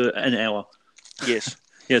for an hour. yes.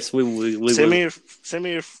 Yes, we will. Send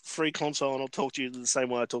me a free console, and I'll talk to you the same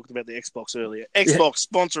way I talked about the Xbox earlier. Xbox,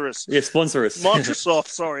 sponsor us. Yeah, sponsor us. Microsoft,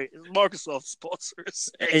 sorry, Microsoft sponsor us.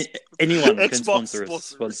 Anyone can Xbox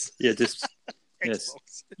sponsor us. Yeah, just yes.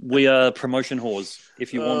 Xbox. We are promotion whores.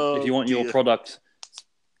 If you want your product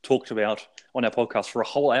talked about on our podcast for a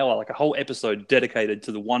whole hour, like a whole episode dedicated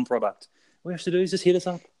to the one product, all you have to do is just hit us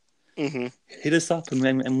up. Mm-hmm. Hit us up,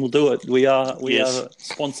 and we'll do it. We are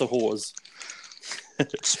sponsor whores.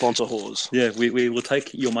 Sponsor whores. Yeah, we will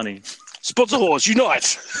take your money. Sponsor whores,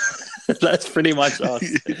 unite! That's pretty much us.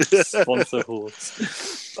 Sponsor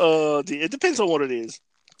whores. Oh dear, it depends on what it is.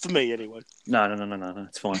 For me, anyway. No.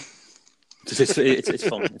 It's fine. It's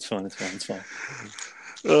fine. It's fine.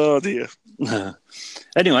 Oh dear.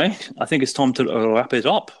 Anyway, I think it's time to wrap it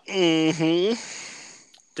up. Mm-hmm.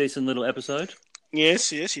 Decent little episode.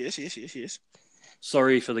 Yes.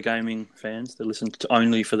 Sorry for the gaming fans that listen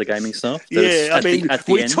only for the gaming stuff. Yeah,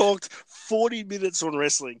 we talked 40 minutes on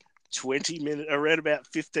wrestling, 20 minutes, around about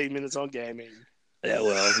 15 minutes on gaming. Yeah,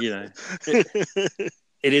 well, it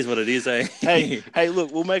is what it is, eh? Hey,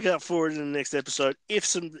 look, we'll make up for it in the next episode if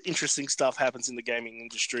some interesting stuff happens in the gaming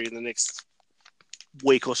industry in the next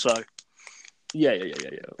week or so. Yeah.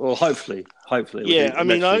 Well, hopefully. Yeah, I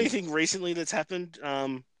mean, the only thing recently that's happened,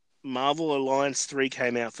 Marvel Alliance 3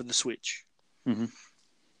 came out for the Switch. Mm-hmm.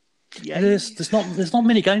 Yeah, there's not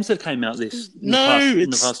many games that came out in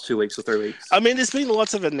the past 2 weeks or 3 weeks. I mean, there's been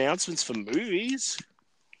lots of announcements for movies.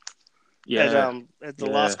 Yeah, at the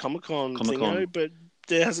last Comic-Con. But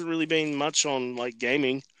there hasn't really been much on like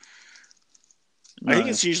gaming. No. I think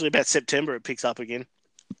it's usually about September it picks up again.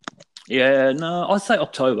 Yeah, no, I'd say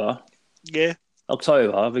October. Yeah,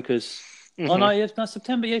 October because. Mm-hmm. Oh no,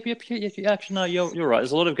 September. Yeah. Actually, no, you're right.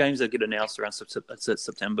 There's a lot of games that get announced around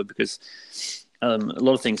September because a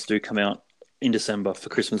lot of things do come out in December for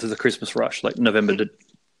Christmas. There's a Christmas rush, like November to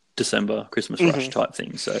December Christmas rush type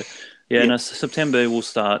thing. So no, September you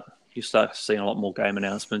start seeing a lot more game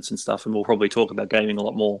announcements and stuff, and we'll probably talk about gaming a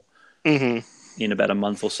lot more in about a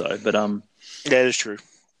month or so. But that is true.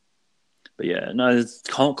 But yeah, no,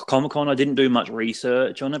 Comic-Con, I didn't do much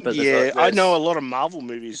research on it. But I know a lot of Marvel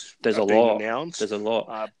movies. There's a lot. There's a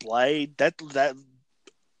lot. Blade, that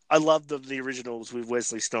I love the originals with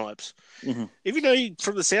Wesley Snipes. Mm-hmm. Even though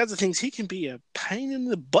from the sounds of things, he can be a pain in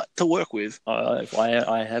the butt to work with. I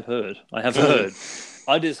have heard.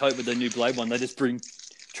 I just hope with the new Blade one, they just bring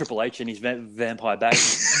Triple H and his vampire back,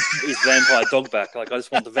 his vampire dog back. Like I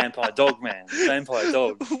just want the vampire dog, man. Vampire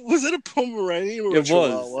dog. Was it a Pomeranian or a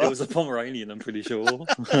Chihuahua? It was a Pomeranian. I'm pretty sure.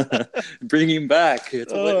 Bring him back.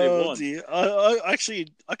 It's what they want. Dear. I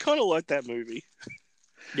kind of like that movie.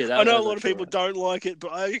 Yeah, I know a lot of people don't like it,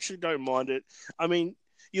 but I actually don't mind it. I mean,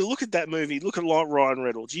 you look at that movie, look at Ryan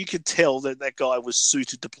Reynolds. You could tell that guy was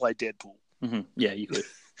suited to play Deadpool. Mm-hmm. Yeah, you could,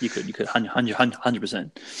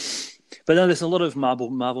 100%. But no, there's a lot of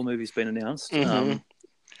Marvel movies being announced.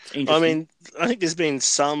 Mm-hmm. I mean, I think there's been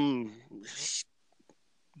some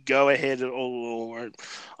go ahead or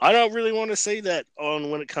I don't really want to see that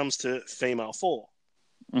on when it comes to female Thor.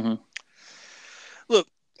 Mm-hmm. Look,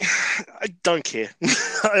 I don't care.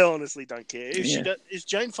 I honestly don't care. If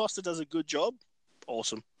Jane Foster does a good job,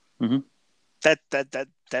 awesome. Mm-hmm.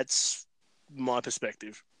 That's my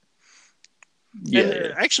perspective. Yeah.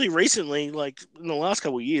 And actually, recently, like in the last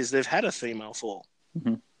couple of years, they've had a female Thor,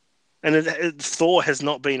 and Thor has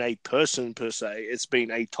not been a person per se; it's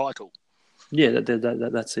been a title. Yeah,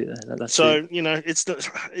 that's it. So it's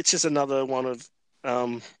just another one of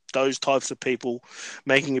those types of people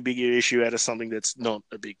making a bigger issue out of something that's not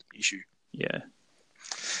a big issue. Yeah.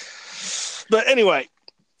 But anyway,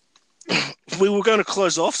 we were going to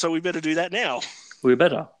close off, so we better do that now. We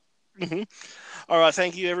better. Mm-hmm. All right,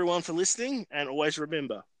 thank you everyone for listening, and always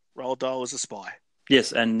remember, Roald Dahl is a spy.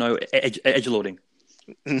 Yes, and no edgelording.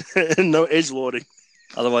 No edgelording.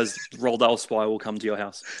 Otherwise, Roald Dahl spy will come to your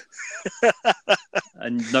house,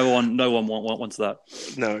 and no one wants that.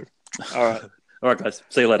 No. All right, all right, guys.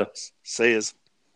 See you later. See yous.